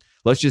Clingan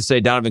let's just say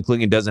Donovan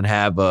Clingan doesn't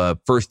have a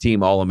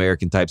first-team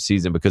All-American type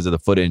season because of the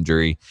foot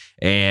injury,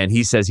 and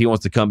he says he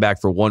wants to come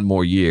back for one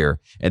more year,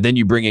 and then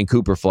you bring in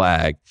Cooper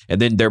Flagg,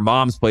 and then their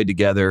moms played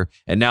together,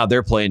 and now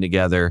they're playing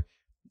together.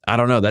 I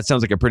don't know. That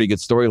sounds like a pretty good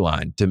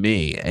storyline to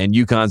me. And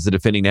UConn's the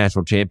defending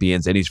national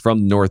champions, and he's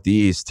from the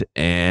Northeast,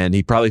 and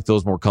he probably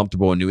feels more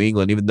comfortable in New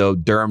England, even though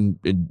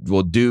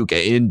Duke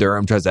in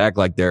Durham tries to act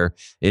like they're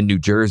in New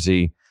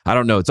Jersey. I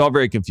don't know. It's all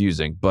very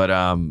confusing, but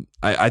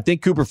I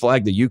think Cooper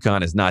Flagg to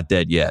UConn is not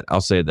dead yet.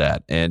 I'll say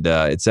that. And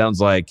it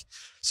sounds like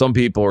some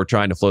people are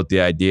trying to float the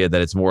idea that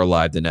it's more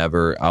alive than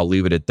ever. I'll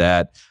leave it at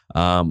that.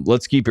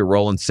 Let's keep it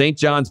rolling. St.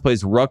 John's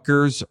plays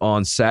Rutgers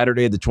on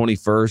Saturday, the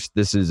 21st.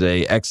 This is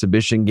a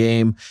exhibition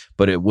game,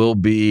 but it will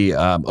be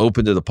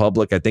open to the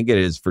public. I think it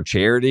is for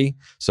charity.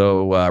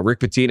 So Rick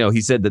Pitino,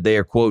 he said that they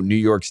are, quote, New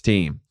York's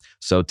team.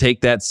 So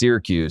take that,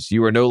 Syracuse.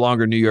 You are no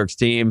longer New York's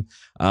team.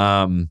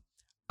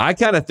 I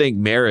kind of think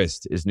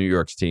Marist is New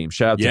York's team.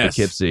 Shout out to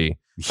Poughkeepsie.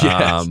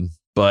 Yes.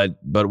 But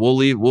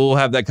we'll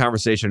have that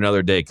conversation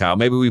another day, Kyle.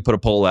 Maybe we put a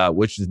poll out,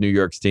 which is New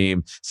York's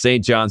team,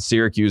 St. John's,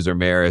 Syracuse, or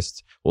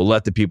Marist. We'll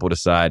let the people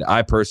decide.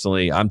 I'm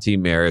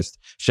Team Marist.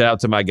 Shout out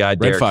to my guy,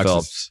 Derek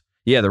Phelps.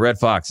 Yeah, the Red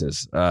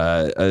Foxes,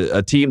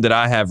 a team that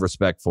I have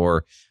respect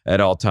for at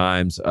all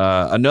times.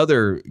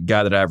 Another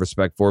guy that I have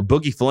respect for,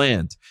 Boogie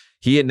Fland.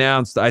 He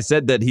announced,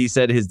 he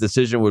said his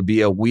decision would be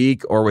a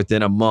week or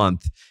within a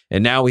month.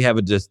 And now we have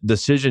a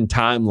decision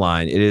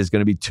timeline. It is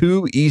going to be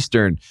 2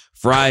 Eastern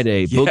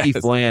Friday. Yes. Boogie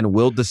Fland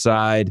will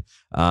decide.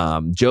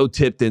 Joe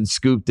Tipton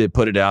scooped it,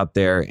 put it out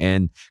there.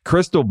 And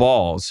Crystal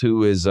Balls,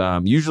 who is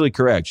usually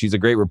correct, she's a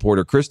great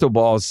reporter. Crystal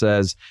Balls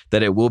says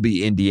that it will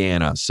be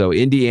Indiana. So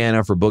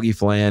Indiana for Boogie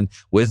Fland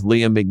with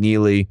Liam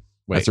McNeely.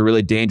 Wait. That's a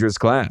really dangerous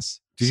class.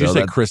 Did you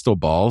say Crystal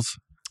Balls?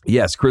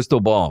 Yes,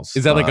 Crystal Balls.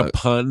 Is that like a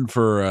pun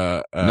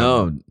for?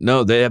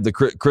 No. They have the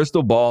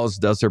Crystal Balls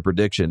does her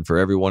prediction for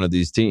every one of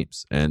these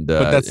teams, but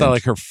that's not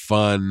like her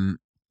fun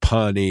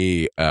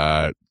punny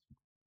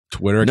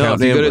Twitter account. No,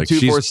 if you go to like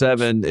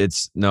 247,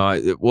 it's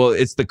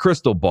the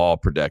Crystal Ball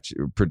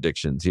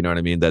predictions. You know what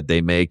I mean? That they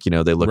make. You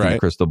know, they look in the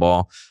crystal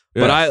ball.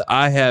 Yeah. But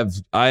I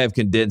have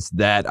condensed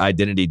that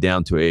identity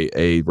down to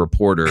a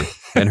reporter,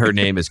 and her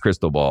name is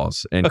Crystal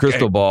Balls, and okay.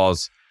 Crystal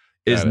Balls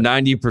is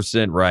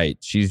 90% right.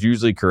 She's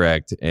usually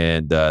correct.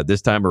 And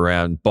this time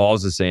around,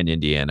 Balls is saying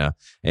Indiana,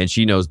 and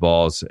she knows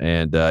Balls,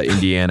 and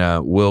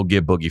Indiana will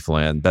give Boogie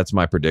Fland. That's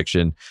my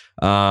prediction.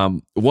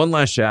 One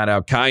last shout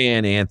out,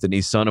 Cayenne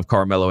Anthony, son of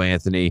Carmelo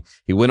Anthony.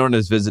 He went on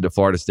his visit to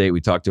Florida State.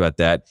 We talked about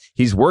that.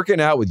 He's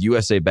working out with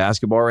USA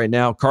Basketball right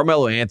now.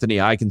 Carmelo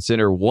Anthony, I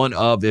consider one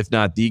of, if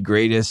not the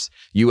greatest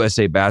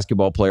USA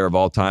basketball player of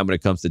all time when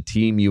it comes to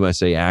Team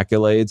USA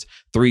accolades.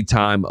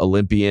 3-time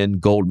Olympian,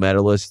 gold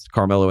medalist,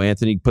 Carmelo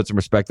Anthony. Put some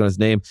respect on his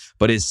name.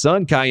 But his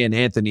son, Cayenne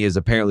Anthony, is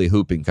apparently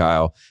hooping,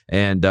 Kyle.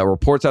 And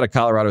reports out of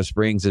Colorado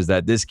Springs is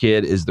that this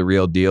kid is the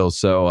real deal.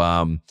 So,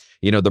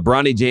 the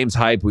Bronny James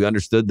hype, we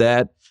understood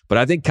that. But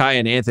I think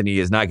Cayenne Anthony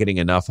is not getting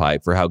enough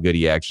hype for how good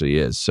he actually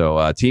is.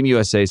 So Team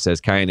USA says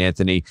Cayenne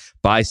Anthony,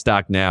 buy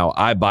stock now.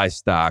 I buy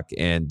stock,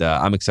 and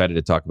I'm excited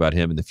to talk about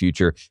him in the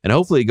future. And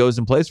hopefully he goes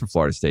and plays for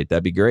Florida State.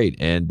 That'd be great.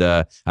 And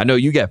I know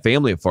you got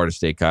family at Florida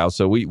State, Kyle,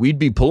 so we'd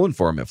be pulling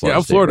for him at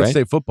Florida State. Florida right?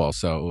 State football,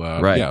 so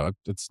yeah,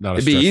 it's not.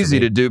 It'd be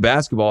easy to do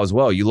basketball as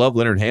well. You love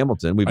Leonard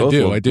Hamilton. We both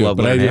love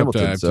Leonard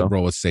Hamilton. I have to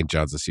roll with St.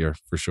 John's this year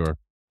for sure.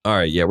 All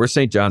right, yeah, we're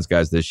St. John's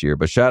guys this year,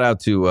 but shout out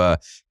to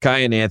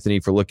Cayenne Anthony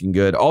for looking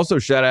good. Also,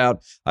 shout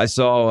out, I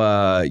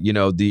saw, not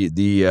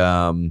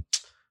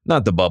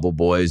the Bubble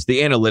Boys, the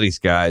analytics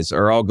guys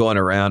are all going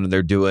around and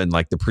they're doing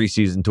like the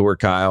preseason tour,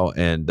 Kyle,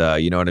 and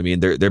you know what I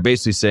mean? They're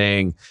basically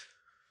saying,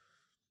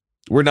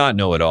 we're not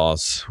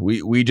know-it-alls.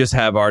 We just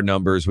have our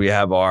numbers. We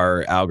have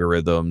our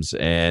algorithms,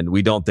 and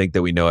we don't think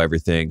that we know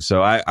everything.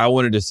 So I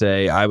wanted to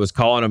say I was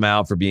calling them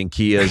out for being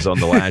Kias on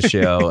the last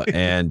show,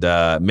 and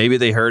maybe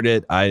they heard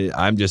it.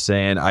 I'm just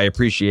saying I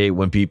appreciate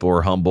when people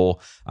are humble.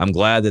 I'm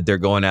glad that they're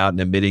going out and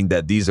admitting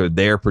that these are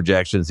their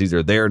projections. These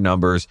are their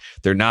numbers.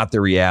 They're not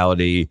the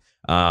reality.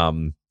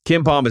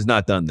 Kim Palm has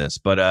not done this,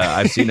 but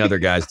I've seen other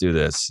guys do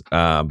this.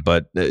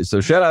 So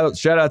shout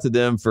out to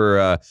them for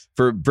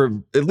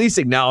at least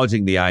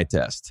acknowledging the eye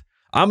test.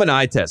 I'm an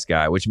eye test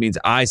guy, which means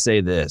I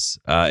say this.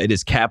 It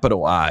is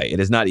capital I.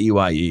 It is not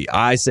EYE.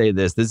 I say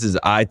this. This is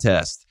eye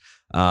test.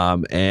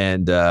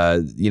 And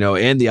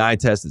the eye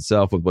test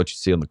itself with what you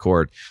see on the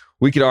court.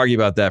 We could argue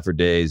about that for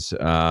days,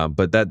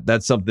 but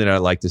that's something that I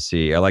like to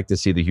see. I like to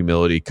see the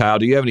humility. Kyle,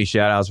 do you have any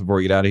shout outs before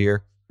we get out of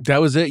here? That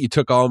was it. You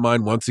took all of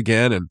mine once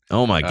again. And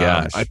oh my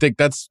gosh. I think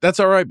that's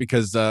all right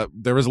because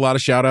there was a lot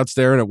of shout outs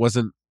there and it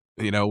wasn't,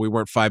 we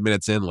weren't 5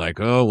 minutes in like,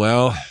 oh,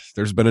 well,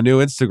 there's been a new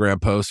Instagram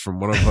post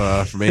from one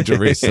of from Angel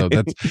Reese. So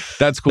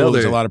that's cool. No,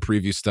 there's a lot of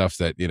preview stuff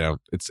that,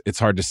 it's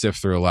hard to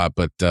sift through a lot,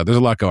 but there's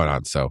a lot going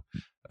on. So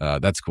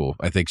that's cool.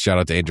 I think shout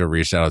out to Angel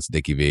Reese, shout out to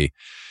Dickie V,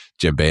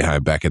 Jim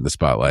Boeheim back in the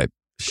spotlight.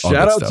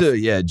 Shout out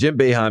to Jim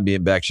Boeheim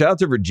being back. Shout out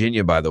to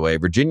Virginia, by the way.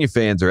 Virginia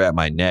fans are at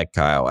my neck,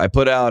 Kyle. I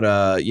put out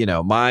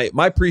my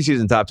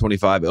preseason top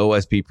 25,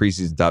 OSP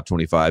preseason top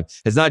 25.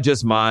 It's not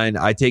just mine.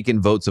 I take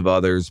in votes of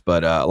others,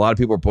 but a lot of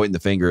people are pointing the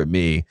finger at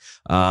me.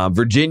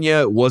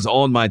 Virginia was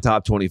on my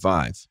top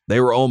 25. They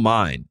were on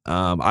mine.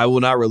 I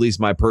will not release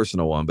my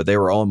personal one, but they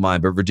were on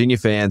mine. But Virginia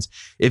fans,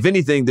 if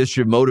anything, this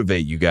should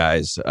motivate you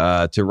guys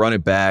to run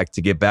it back,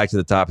 to get back to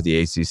the top of the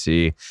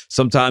ACC.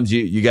 Sometimes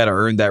you got to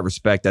earn that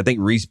respect. I think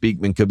Reese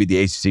Beekman could be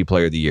the ACC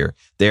Player of the Year.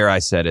 There, I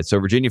said it. So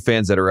Virginia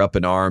fans that are up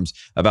in arms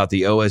about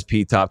the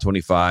OSP top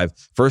 25.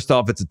 First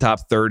off, it's a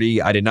top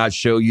 30. I did not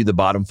show you the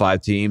bottom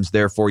 5 teams.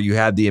 Therefore, you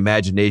had the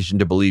imagination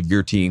to believe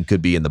your team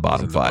could be in the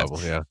bottom 5.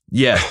 Bubble,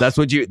 Yes,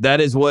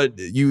 that is what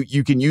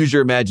you can use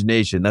your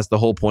imagination. That's the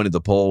whole point of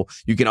the poll.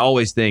 You can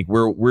always think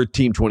we're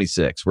team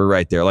 26. We're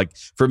right there. Like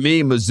for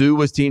me, Mizzou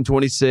was team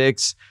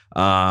 26.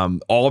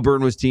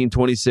 Auburn was team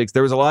 26.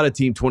 There was a lot of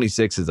team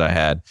 26s I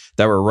had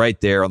that were right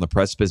there on the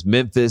precipice.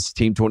 Memphis,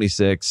 team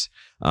 26.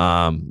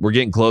 We're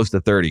getting close to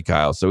 30,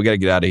 Kyle, so we got to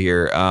get out of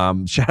here.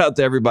 Shout out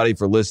to everybody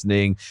for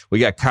listening. We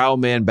got Kyle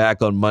Mann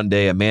back on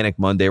Monday, a Manic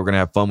Monday. We're going to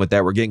have fun with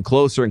that. We're getting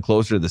closer and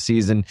closer to the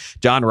season.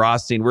 John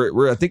Rothstein,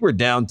 I think we're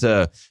down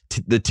to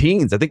the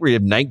teens. I think we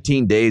have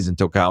 19 days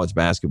until college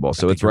basketball,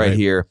 so it's right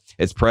here.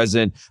 It's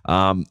present.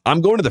 I'm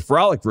going to the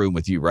Frolic Room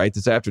with you, right,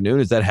 this afternoon.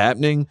 Is that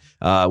happening?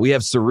 We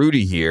have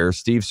Cerruti here,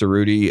 Steve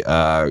Cerruti,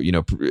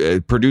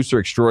 producer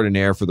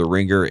extraordinaire for The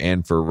Ringer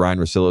and for Ryan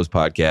Russillo's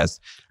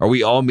podcast. Are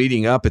we all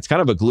meeting up? It's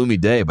kind of a gloomy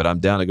day, but I'm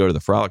down to go to the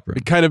Frolic Room.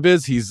 It kind of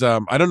is. He's I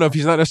don't know if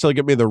he's not necessarily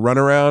giving me the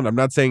runaround. I'm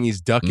not saying he's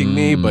ducking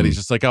me, but he's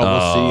just like, we'll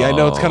see. I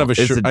know it's kind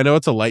of I know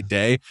it's a light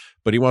day,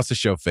 but he wants to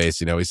show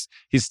face.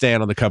 He's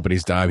staying on the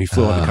company's dime. He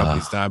flew on the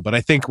company's dime, but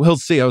I think we'll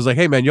see. I was like,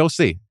 hey man, you'll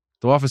see.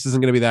 The office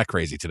isn't going to be that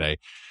crazy today,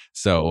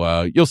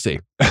 so you'll see.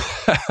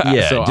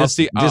 Yeah, so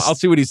I'll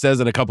see what he says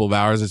in a couple of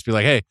hours. Just be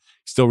like, hey,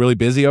 still really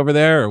busy over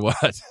there or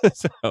what?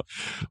 So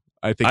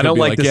I don't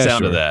like the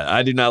sound of that.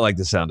 I do not like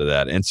the sound of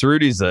that. And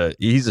Cerruti's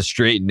he's a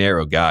straight and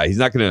narrow guy. He's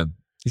not gonna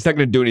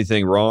do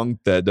anything wrong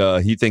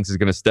that he thinks is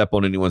gonna step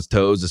on anyone's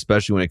toes,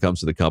 especially when it comes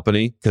to the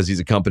company, because he's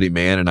a company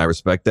man, and I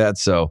respect that.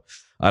 So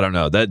I don't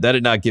know. That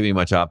did not give me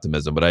much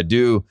optimism, but I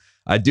do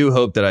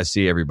hope that I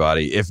see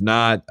everybody. If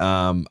not,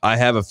 I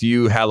have a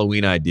few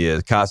Halloween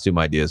ideas, costume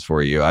ideas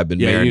for you. I've been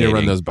marinating. You need to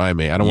run those by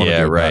me. I don't want to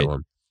do a bad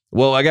one.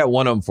 Well, I got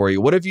one of them for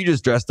you. What if you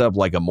just dressed up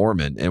like a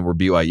Mormon and were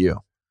BYU?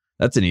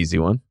 That's an easy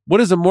one. What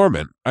is a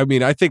Mormon? I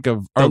mean, I think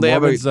of don't they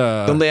have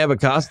a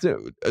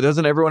costume?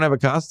 Doesn't everyone have a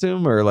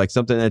costume or like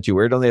something that you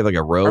wear? Don't they have like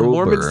a robe? Are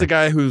Mormons the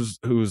guy who's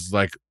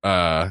like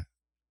the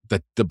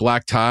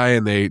black tie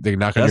and they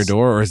knock on your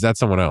door, or is that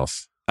someone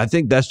else? I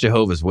think that's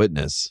Jehovah's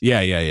Witness. Yeah.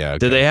 Okay.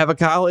 Do they have a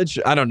college?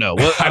 I don't know.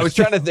 Well, I was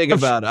trying to think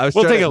about it.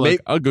 We'll take a look.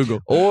 I'll Google.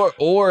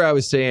 Or I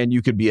was saying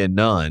you could be a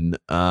nun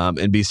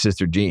and be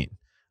Sister Jean.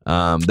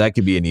 That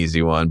could be an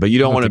easy one, but you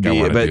don't want to be.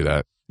 Do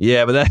that.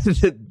 Yeah, but that's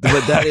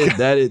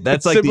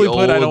like simply the old.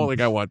 Put, I don't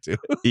think I want to.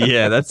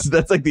 Yeah,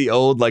 that's like the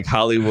old like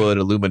Hollywood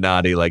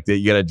Illuminati. Like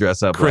you got to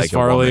dress up Chris like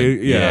Farley. A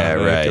woman. Yeah,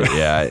 right.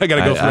 Yeah, I got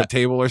to go for a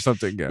table or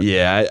something.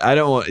 Yeah, I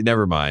don't want.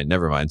 Never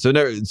mind. So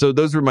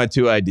those were my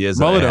two ideas.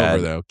 Mull it over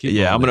though.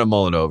 I'm gonna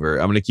mull it over.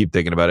 I'm gonna keep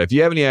thinking about it. If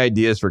you have any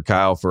ideas for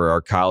Kyle for our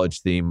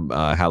college theme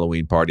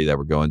Halloween party that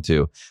we're going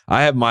to,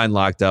 I have mine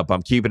locked up.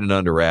 I'm keeping it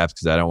under wraps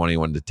because I don't want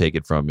anyone to take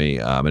it from me.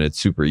 And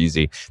it's super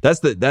easy. That's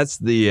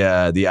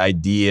the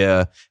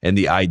idea. And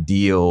the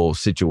ideal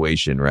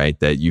situation, right?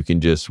 That you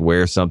can just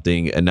wear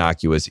something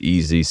innocuous,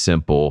 easy,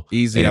 simple.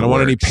 Easy. I don't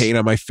want any paint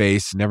on my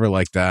face. Never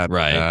like that.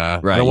 Right.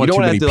 Right. I don't want too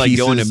many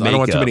pieces. I don't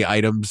want too many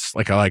items.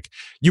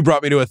 You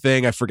brought me to a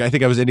thing. I forgot. I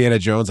think I was Indiana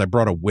Jones. I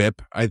brought a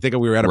whip. I think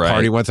we were at a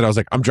party once and I was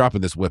like, I'm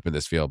dropping this whip in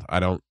this field. I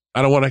don't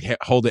want to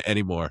hold it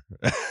anymore.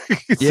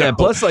 Yeah,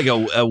 plus like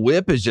a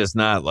whip is just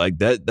not like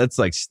that. That's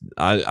like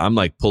I'm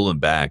like pulling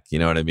back. You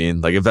know what I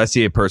mean? Like if I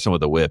see a person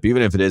with a whip,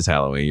 even if it is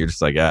Halloween, you're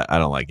just like I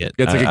don't like it.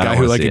 It's like a guy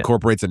who like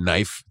incorporates a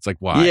knife. It's like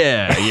why?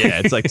 Yeah.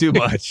 It's like too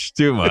much.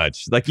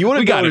 Like you want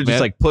to go to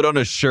just like put on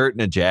a shirt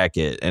and a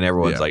jacket, and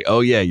everyone's like,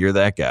 oh yeah, you're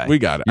that guy. We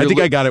got it. I think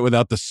I got it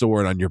without the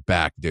sword on your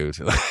back, dude.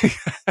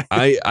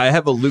 I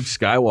have a Luke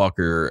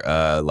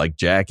Skywalker like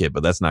jacket,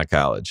 but that's not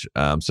college.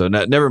 So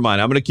never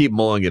mind. I'm gonna keep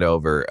mulling it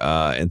over.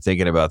 And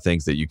thinking about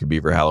things that you could be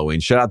for Halloween.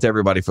 Shout out to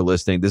everybody for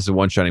listening. This is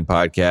One Shining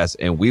Podcast,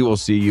 and we will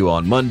see you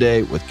on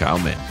Monday with Kyle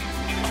Mann.